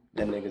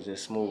 that nigga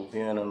just smooth. He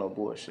ain't on no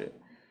bullshit.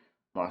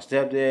 My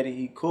stepdaddy,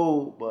 he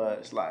cool, but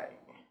it's like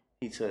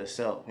he to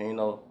himself. He ain't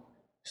no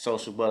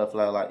social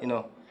butterfly, like,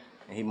 and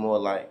he more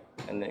like,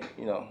 and then,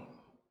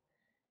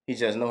 he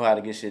just know how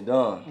to get shit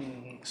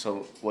done.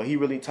 So what he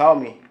really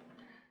taught me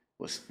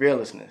was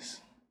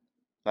fearlessness.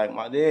 Like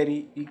my dad,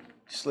 he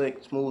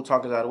slick, smooth,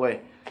 talkers out of the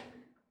way.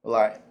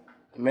 Like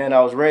the man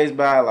I was raised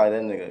by, like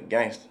that nigga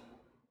gangster.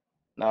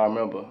 Now I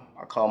remember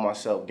I called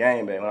myself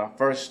gang bang when I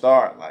first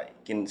started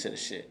like getting into the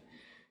shit.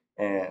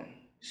 And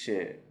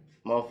shit,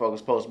 motherfuckers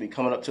supposed to be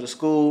coming up to the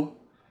school.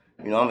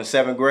 I'm in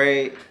 7th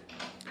grade,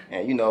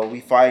 and we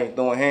fighting,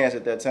 throwing hands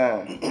at that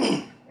time.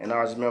 And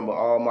I just remember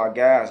all my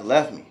guys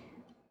left me.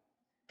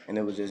 And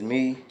it was just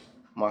me,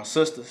 my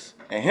sisters,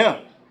 and him.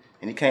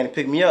 And he came to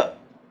pick me up.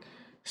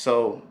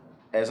 So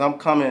as I'm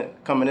coming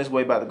this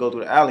way, about to go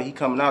through the alley, he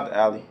coming out the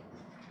alley.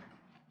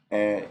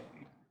 And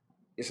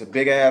it's a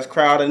big ass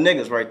crowd of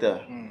niggas right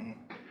there.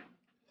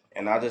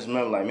 And I just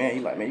remember man,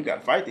 you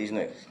gotta fight these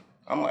niggas.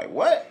 I'm like,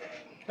 what?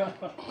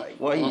 Like,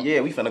 well, yeah,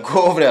 we finna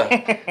go over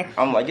there.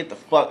 I'm like, get the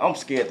fuck, I'm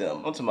scared of them.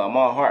 I'm talking about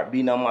my heart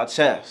beating on my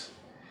chest.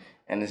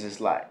 And it's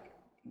just like,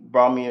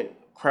 brought me a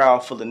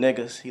crowd full of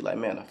niggas. He like,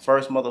 man, the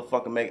first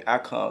motherfucker make eye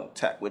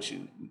contact with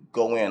you,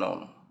 go in on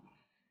them.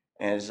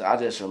 And I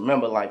just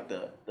remember like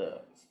the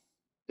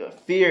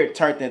fear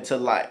turned into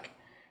like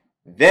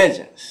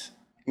vengeance,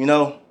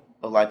 of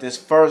like this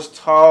first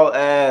tall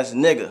ass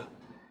nigga,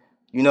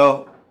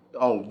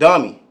 on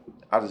dummy.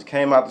 I just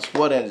came out the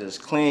sweater and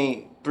just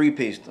clean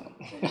 3-pieced them.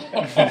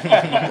 Like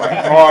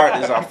hard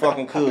as I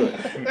fucking could.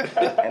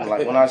 And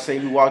like when I say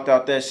we walked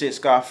out that shit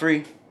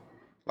scot-free,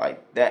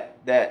 like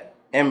that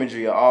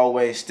imagery will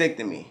always stick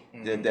to me.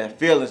 That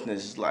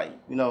fearlessness is like,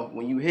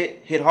 when you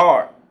hit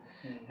hard.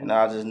 And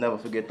I'll just never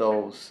forget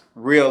those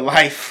real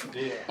life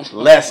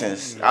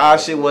lessons. Our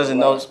shit wasn't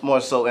no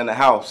more so in the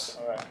house.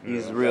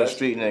 He's a real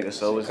street nigga,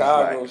 so it's just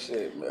Chicago like,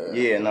 shit, man.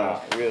 yeah, nah,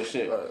 real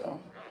shit.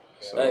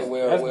 Hey,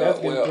 That's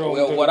getting thrown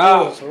to what the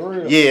I wolves, for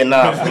real. Yeah,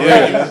 nah, for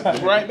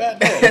real. Right back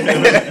there.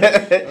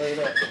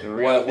 The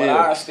real what deal.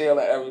 I instill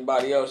in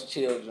everybody else's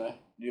children,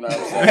 you know what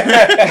I'm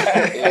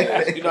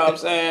saying? is, you know what I'm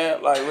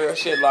saying? Like real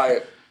shit,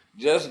 like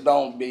just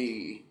don't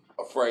be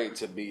afraid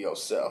to be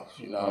yourself.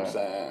 You know what I'm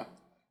saying?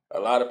 A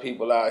lot of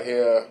people out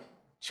here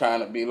trying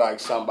to be like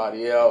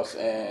somebody else,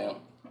 and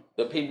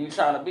the people you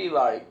trying to be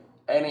like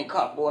ain't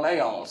comfortable in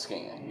their own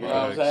skin. You know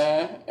what I'm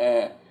saying?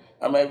 And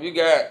I mean, if you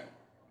got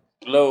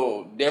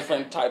little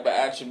different type of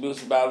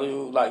attributes about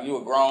you, like you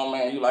a grown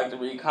man, you like to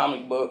read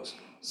comic books,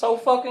 so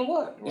fucking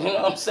what? You know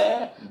what I'm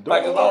saying?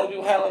 Like as long as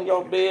you handling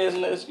your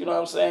business, you know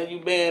what I'm saying,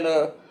 you being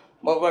a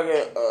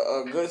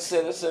motherfucker, a good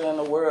citizen in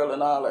the world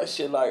and all that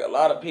shit. Like a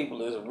lot of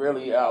people is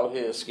really out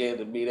here scared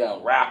to be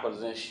them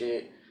rappers and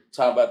shit,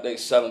 talking about they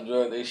selling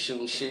drugs, they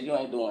shooting shit. You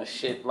ain't doing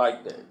shit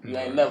like that. You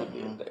ain't never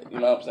did that. You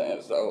know what I'm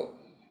saying? So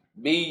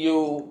be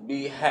you,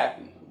 be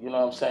happy. You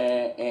know what I'm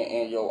saying?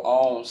 In your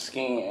own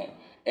skin.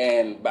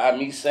 And by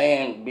me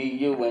saying be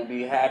you and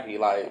be happy,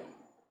 like,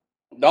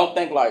 don't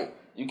think like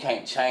you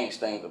can't change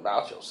things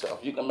about yourself.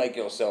 You can make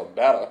yourself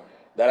better.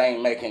 That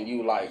ain't making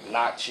you like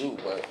not you,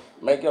 but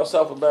make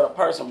yourself a better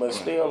person. But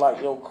still,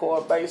 like your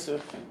core basis,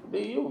 be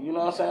you. You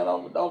know what I'm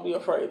saying? Don't be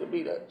afraid to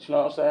be that. You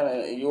know what I'm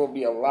saying? And you'll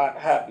be a lot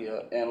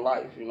happier in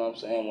life. You know what I'm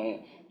saying?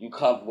 When you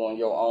comfortable in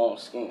your own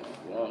skin.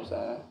 You know what I'm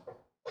saying?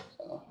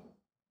 So,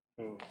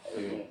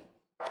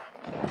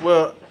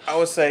 Well, I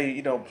would say,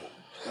 you know,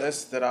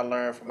 lessons that I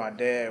learned from my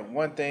dad.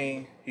 One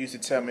thing he used to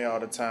tell me all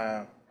the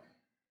time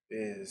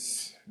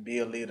is be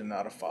a leader,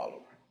 not a follower.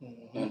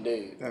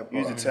 Indeed. He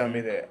used to tell me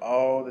that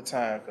all the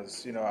time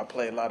because, you know, I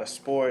play a lot of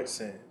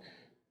sports and,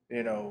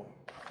 you know,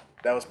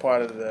 that was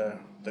part of the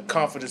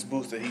confidence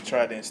boost that he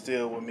tried to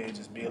instill with me,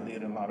 just be a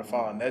leader and not a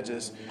follower. And that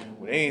just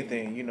with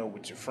anything, you know,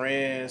 with your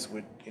friends,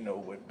 with, you know,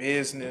 with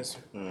business,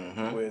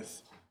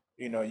 with,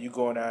 you know, you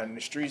going out in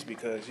the streets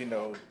because, you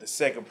know, the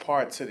second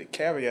part to the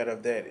caveat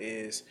of that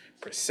is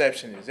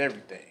perception is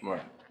everything.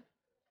 Right.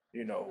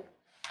 You know,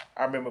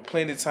 I remember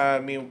plenty of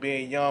time me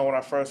being young when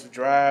I first was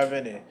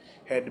driving and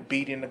had the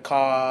beat in the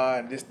car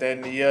and this, that,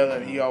 and the other.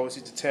 And he always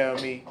used to tell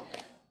me,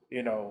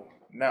 you know,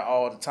 not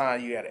all the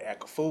time you got to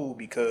act a fool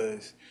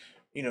because,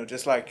 you know,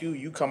 just like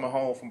you coming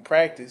home from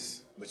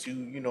practice, but you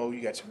know,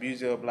 you got your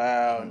music up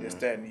loud and this,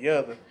 that, and the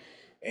other.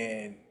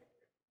 And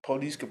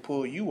police could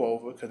pull you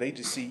over because they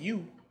just see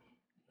you.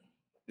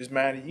 Just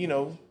mind, you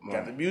know,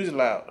 got the music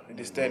loud and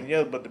this, that, and the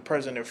other. But the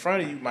person in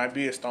front of you might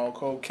be a stone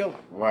cold killer.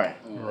 Right.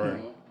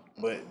 Right.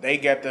 But they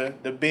got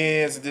the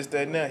Benz and this,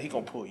 that, and that. He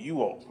gonna pull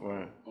you over.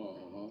 Right.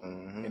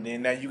 And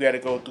then now you got to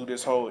go through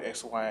this whole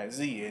X, Y, and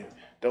Z. And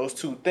those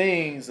two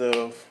things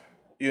of,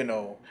 you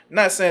know,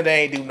 not saying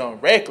they ain't do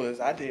nothing reckless.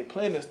 I did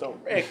plenty of stuff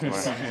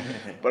reckless.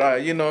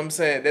 But, you know what I'm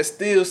saying? That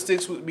still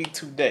sticks with me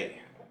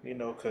today. You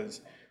know,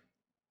 because,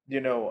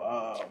 you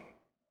know,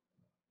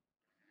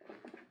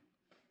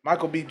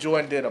 Michael B.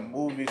 Jordan did a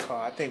movie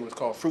called, I think it was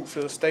called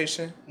Fruitville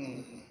Station.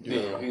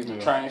 Yeah, he's the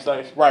train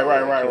station. Right.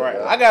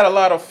 I got a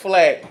lot of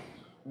flack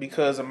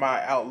because of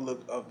my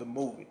outlook of the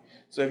movie.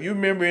 So if you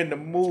remember in the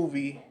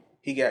movie,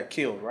 he got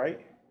killed, right?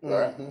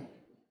 Right.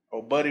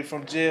 Old buddy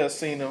from jail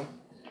seen him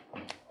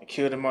and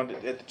killed him at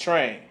the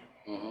train.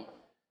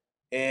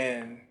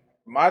 And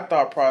my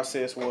thought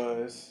process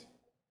was,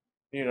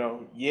 you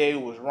know, yeah,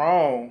 it was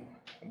wrong,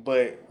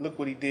 but look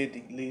what he did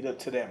to lead up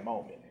to that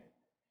moment.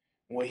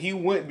 When he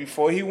went,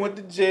 before he went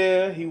to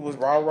jail, he was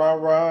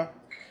rah,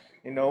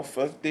 you know,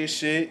 fuck this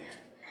shit.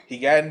 He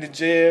got into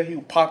jail, he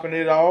was popping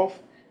it off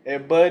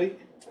at Buddy.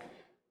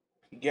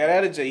 He got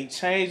out of jail, he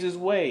changed his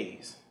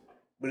ways.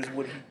 But it's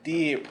what he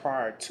did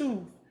prior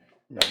to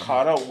that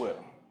caught up with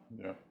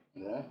him.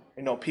 Yeah.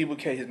 You know,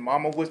 his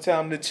mama was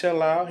telling him to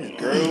chill out, his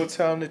girl was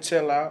telling him to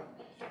chill out.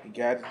 He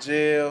got to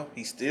jail,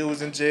 he still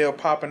was in jail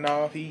popping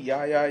off, he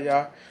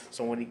yah.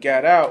 So when he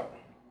got out,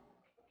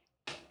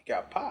 he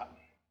got popped.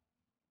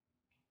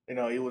 You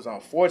know, it was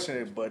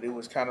unfortunate, but it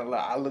was kind of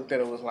like, I looked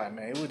at it, was like,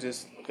 man, it was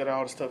just, look at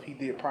all the stuff he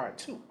did prior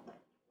to.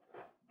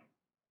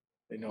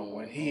 You know,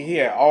 when he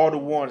had all the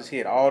warnings, he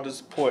had all the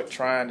support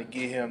trying to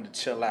get him to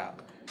chill out.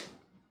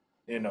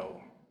 You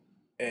know,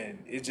 and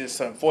it's just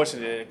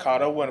unfortunate that it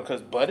caught up with him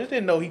because Buddy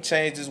didn't know he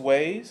changed his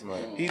ways.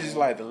 Right. He just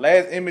like, the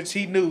last image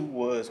he knew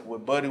was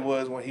what Buddy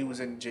was when he was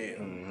in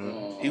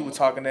jail. He was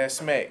talking that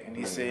smack, and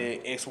he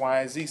said X,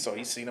 Y, and Z, so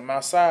he seen him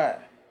outside.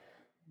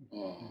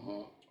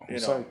 You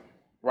know,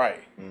 right.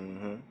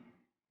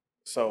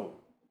 So,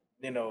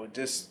 you know,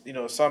 just, you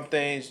know, some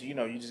things, you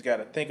know, you just got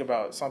to think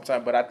about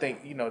sometimes, but I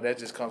think, you know, that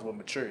just comes with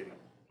maturity.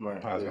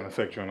 Right. How it's going to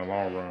affect you in the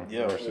long run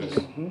versus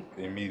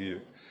the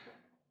immediate.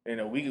 You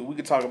know, we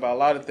could talk about a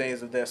lot of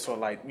things of that sort,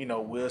 like, you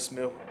know, Will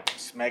Smith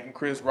smacking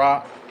Chris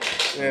Rock.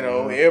 You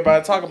know,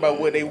 everybody talk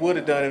about what they would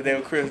have done if they were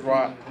Chris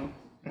Rock.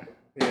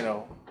 You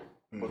know,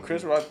 But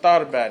Chris Rock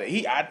thought about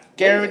it. I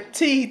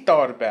guarantee he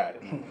thought about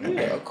it.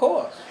 Yeah, of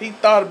course. He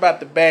thought about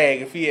the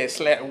bag if he had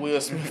slapped Will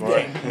Smith.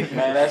 Man,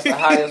 that's the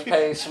highest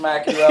paid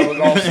smack you ever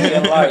gonna see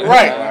in life.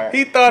 Right. Man.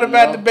 He thought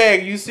about the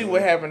bag. You see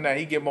what happened now.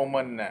 He get more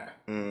money now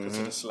because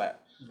of the slap.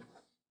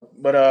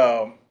 But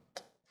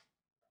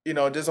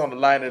just on to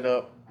line it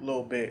up a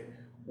little bit.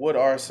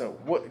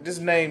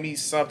 Just name me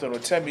something or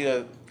tell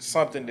me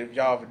something that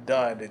y'all have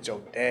done that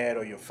your dad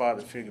or your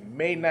father figure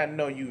may not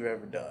know you've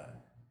ever done.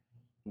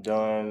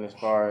 Done as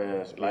far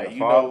as Like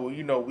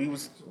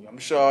I'm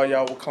sure all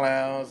y'all were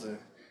clowns and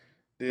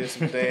did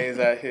some things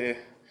out here.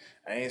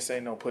 I ain't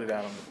saying no put it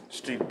out on the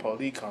street, the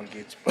police can't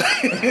get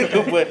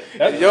you. But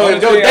your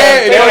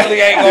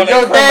dad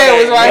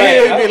was right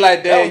here, he'd be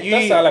like, Dad,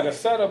 that sound like a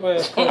setup.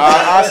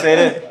 I said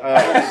it.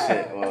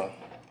 Shit, well.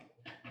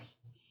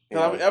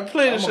 I'm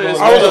pretty sure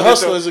I was a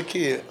hustler as a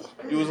kid.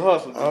 You was a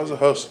hustler? I was a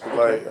hustler.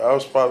 Like, I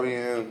was probably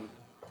in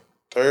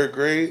 3rd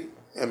grade,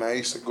 and I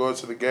used to go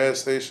to the gas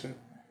station,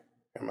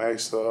 and I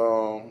used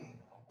to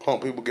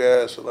pump people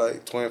gas for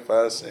like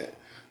 25 cents.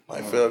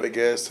 Like, fill up their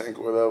gas tank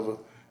or whatever.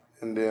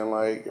 And then,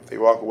 like, if they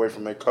walk away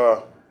from their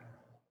car,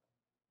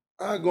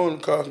 I go in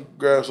the car and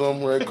grab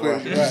something right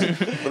quick.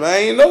 But I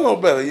ain't know no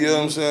better, you know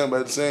what I'm saying? But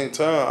at the same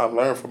time, I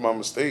learned from my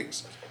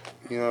mistakes.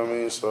 You know what I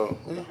mean? So,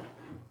 yeah.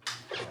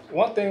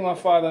 One thing my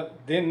father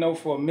didn't know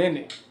for a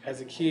minute as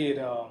a kid,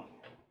 I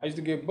used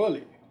to get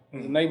bullied. I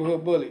was a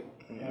neighborhood bully.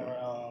 And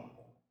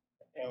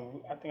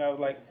I think I was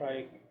like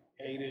probably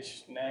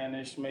 8-ish,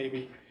 9-ish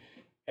maybe.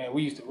 And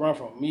we used to run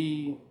from him.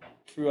 Me,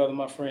 a few other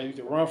my friends used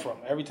to run from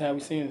him. Every time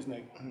we seen this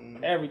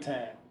nigga. Every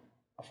time.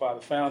 My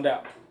father found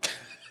out.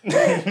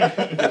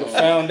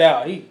 Found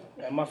out.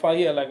 My father,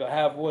 he had like a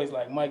high voice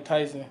like Mike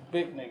Tyson.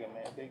 Big nigga,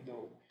 man. Big dude.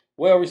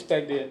 Well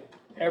respected.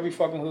 Every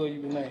fucking hood you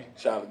can name.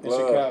 Charlie In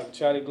Chicago.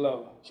 Charlie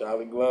Glover.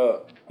 Charlie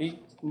Glove. He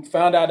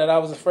found out that I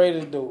was afraid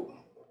of the dude.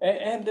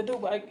 And the dude,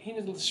 like, he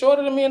was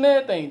shorter than me and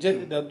everything.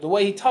 Just the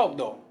way he talked,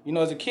 though. You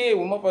know, as a kid,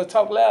 when motherfuckers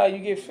talk loud, you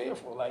get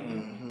fearful. Like,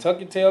 you tuck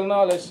your tail and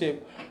all that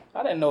shit.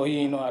 I didn't know he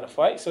didn't know how to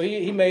fight. So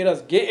he made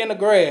us get in the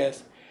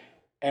grass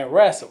and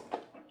wrestle.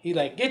 He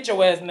like, get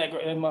your ass in that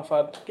grass. And my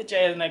father, get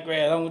your ass in that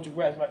grass. I don't want you to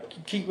wrestle.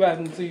 Keep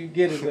wrestling until you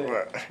get it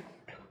there.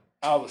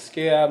 I was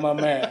scared out of my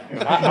mind.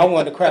 I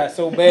wanted to cry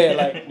so bad,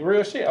 like the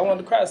real shit. I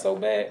wanted to cry so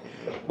bad,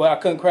 but I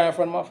couldn't cry in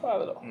front of my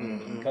father though,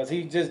 because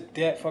he just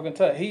that fucking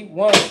tough. He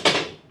once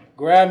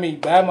grabbed me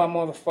by my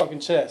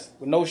motherfucking chest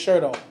with no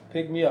shirt on,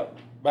 picked me up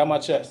by my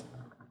chest,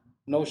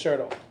 no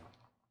shirt on.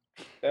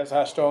 That's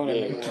how strong that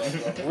nigga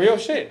was, bro. Real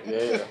shit.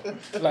 Yeah.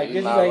 Like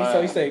he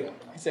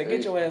said,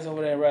 get your ass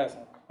over there and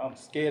wrestle. I'm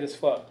scared as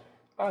fuck.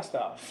 I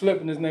started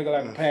flipping this nigga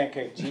like a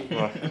pancake.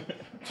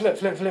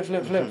 Flip.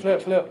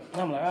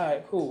 And I'm like, all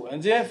right, cool.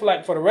 And then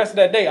for the rest of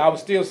that day, I was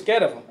still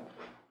scared of him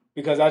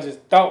because I just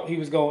thought he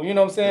was going, you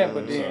know what I'm saying?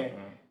 But then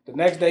the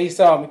next day he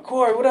saw me,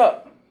 Corey, what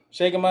up?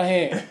 Shaking my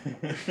hand.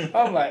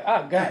 I'm like,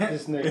 I got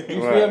this nigga.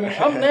 You feel me?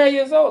 I'm 9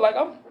 years old. Like,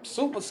 I'm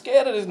super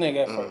scared of this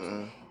nigga at first.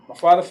 My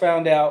father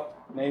found out,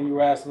 made me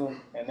wrestle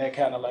him, and that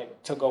kind of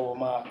like took over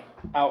my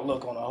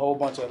outlook on a whole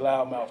bunch of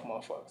loudmouth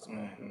motherfuckers,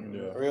 man.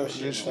 Yeah. Real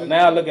shit. So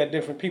now I look at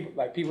different people,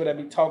 like people that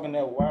be talking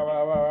that wah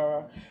rah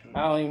rah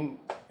rah. It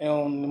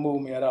don't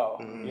move me at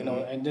all, you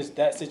know. And just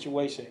that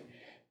situation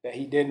that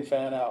he didn't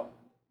find out,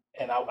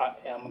 and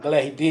I'm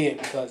glad he did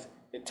because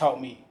it taught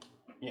me,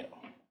 you know,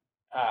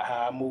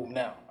 how I move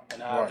now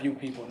and how I view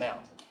people now.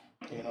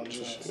 You know what I'm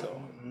saying?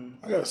 So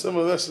I got a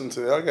similar lesson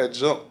to that. I got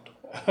jumped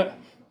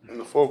in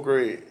the 4th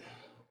grade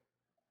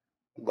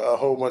by a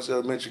whole bunch of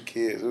elementary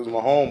kids. It was my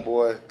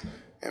homeboy,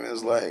 and it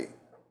was like,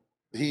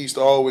 he used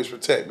to always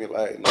protect me,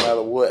 like, no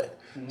matter what.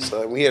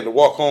 So we had to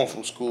walk home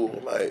from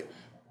school. Like,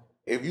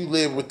 if you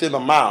lived within a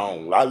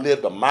mile, I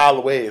lived a mile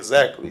away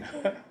exactly,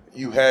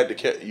 you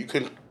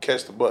couldn't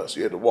catch the bus.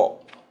 You had to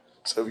walk.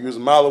 So if you was a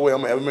mile away,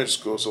 I'm in elementary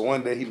school. So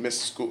one day he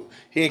missed school.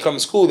 He didn't come to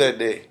school that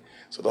day.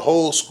 So the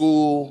whole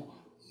school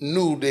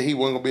knew that he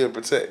wasn't going to be able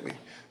to protect me.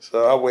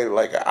 So I waited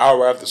like an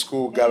hour after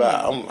school got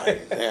out. I'm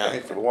like, damn, I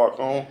ain't finna walk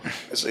home.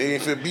 So he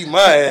ain't finna beat my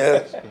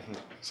ass.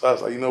 So I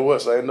was like, you know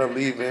what? So I ended up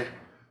leaving.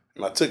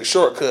 And I took a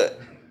shortcut.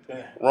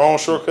 Wrong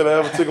shortcut I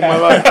ever took in my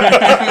life.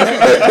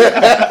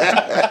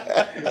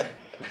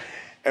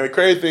 And the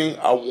crazy thing,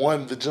 I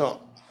won the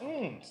jump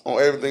on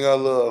everything I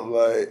love.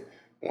 Like,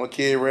 one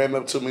kid ran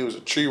up to me, it was a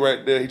tree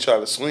right there. He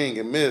tried to swing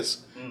and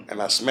miss.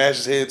 And I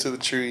smashed his head to the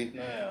tree.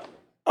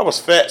 I was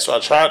fat, so I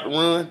tried to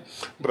run,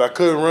 but I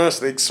couldn't run,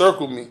 so they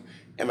circled me.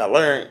 And I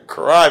learned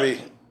karate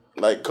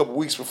like a couple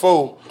weeks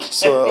before.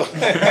 So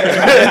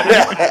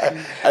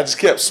I just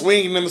kept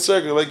swinging in the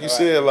circle. Like you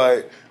said,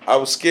 like I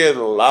was scared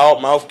of a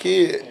loudmouth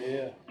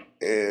kid.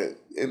 And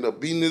ended up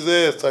beating his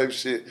ass type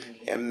shit.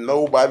 And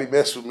nobody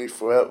messed with me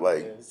for that.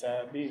 Like,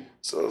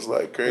 so it's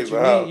like crazy.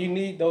 You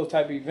need those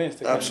type of events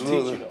to kind of teach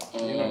you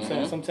though. You know what I'm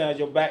saying? Sometimes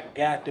your back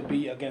got to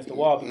be against the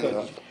wall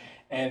because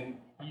and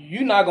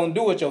you're not gonna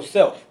do it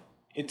yourself.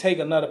 It take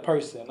another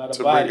person,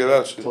 another body bring it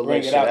out to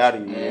bring it out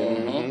of you.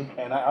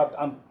 And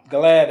I'm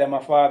glad that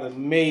my father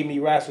made me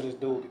wrestle this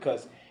dude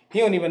because he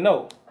don't even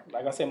know.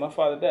 like I said, my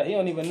father died. He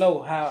don't even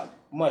know how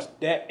much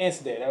that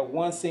incident, that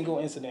one single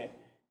incident,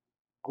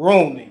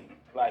 groomed me.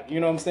 Like, you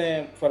know what I'm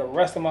saying? For the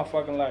rest of my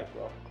fucking life,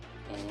 bro.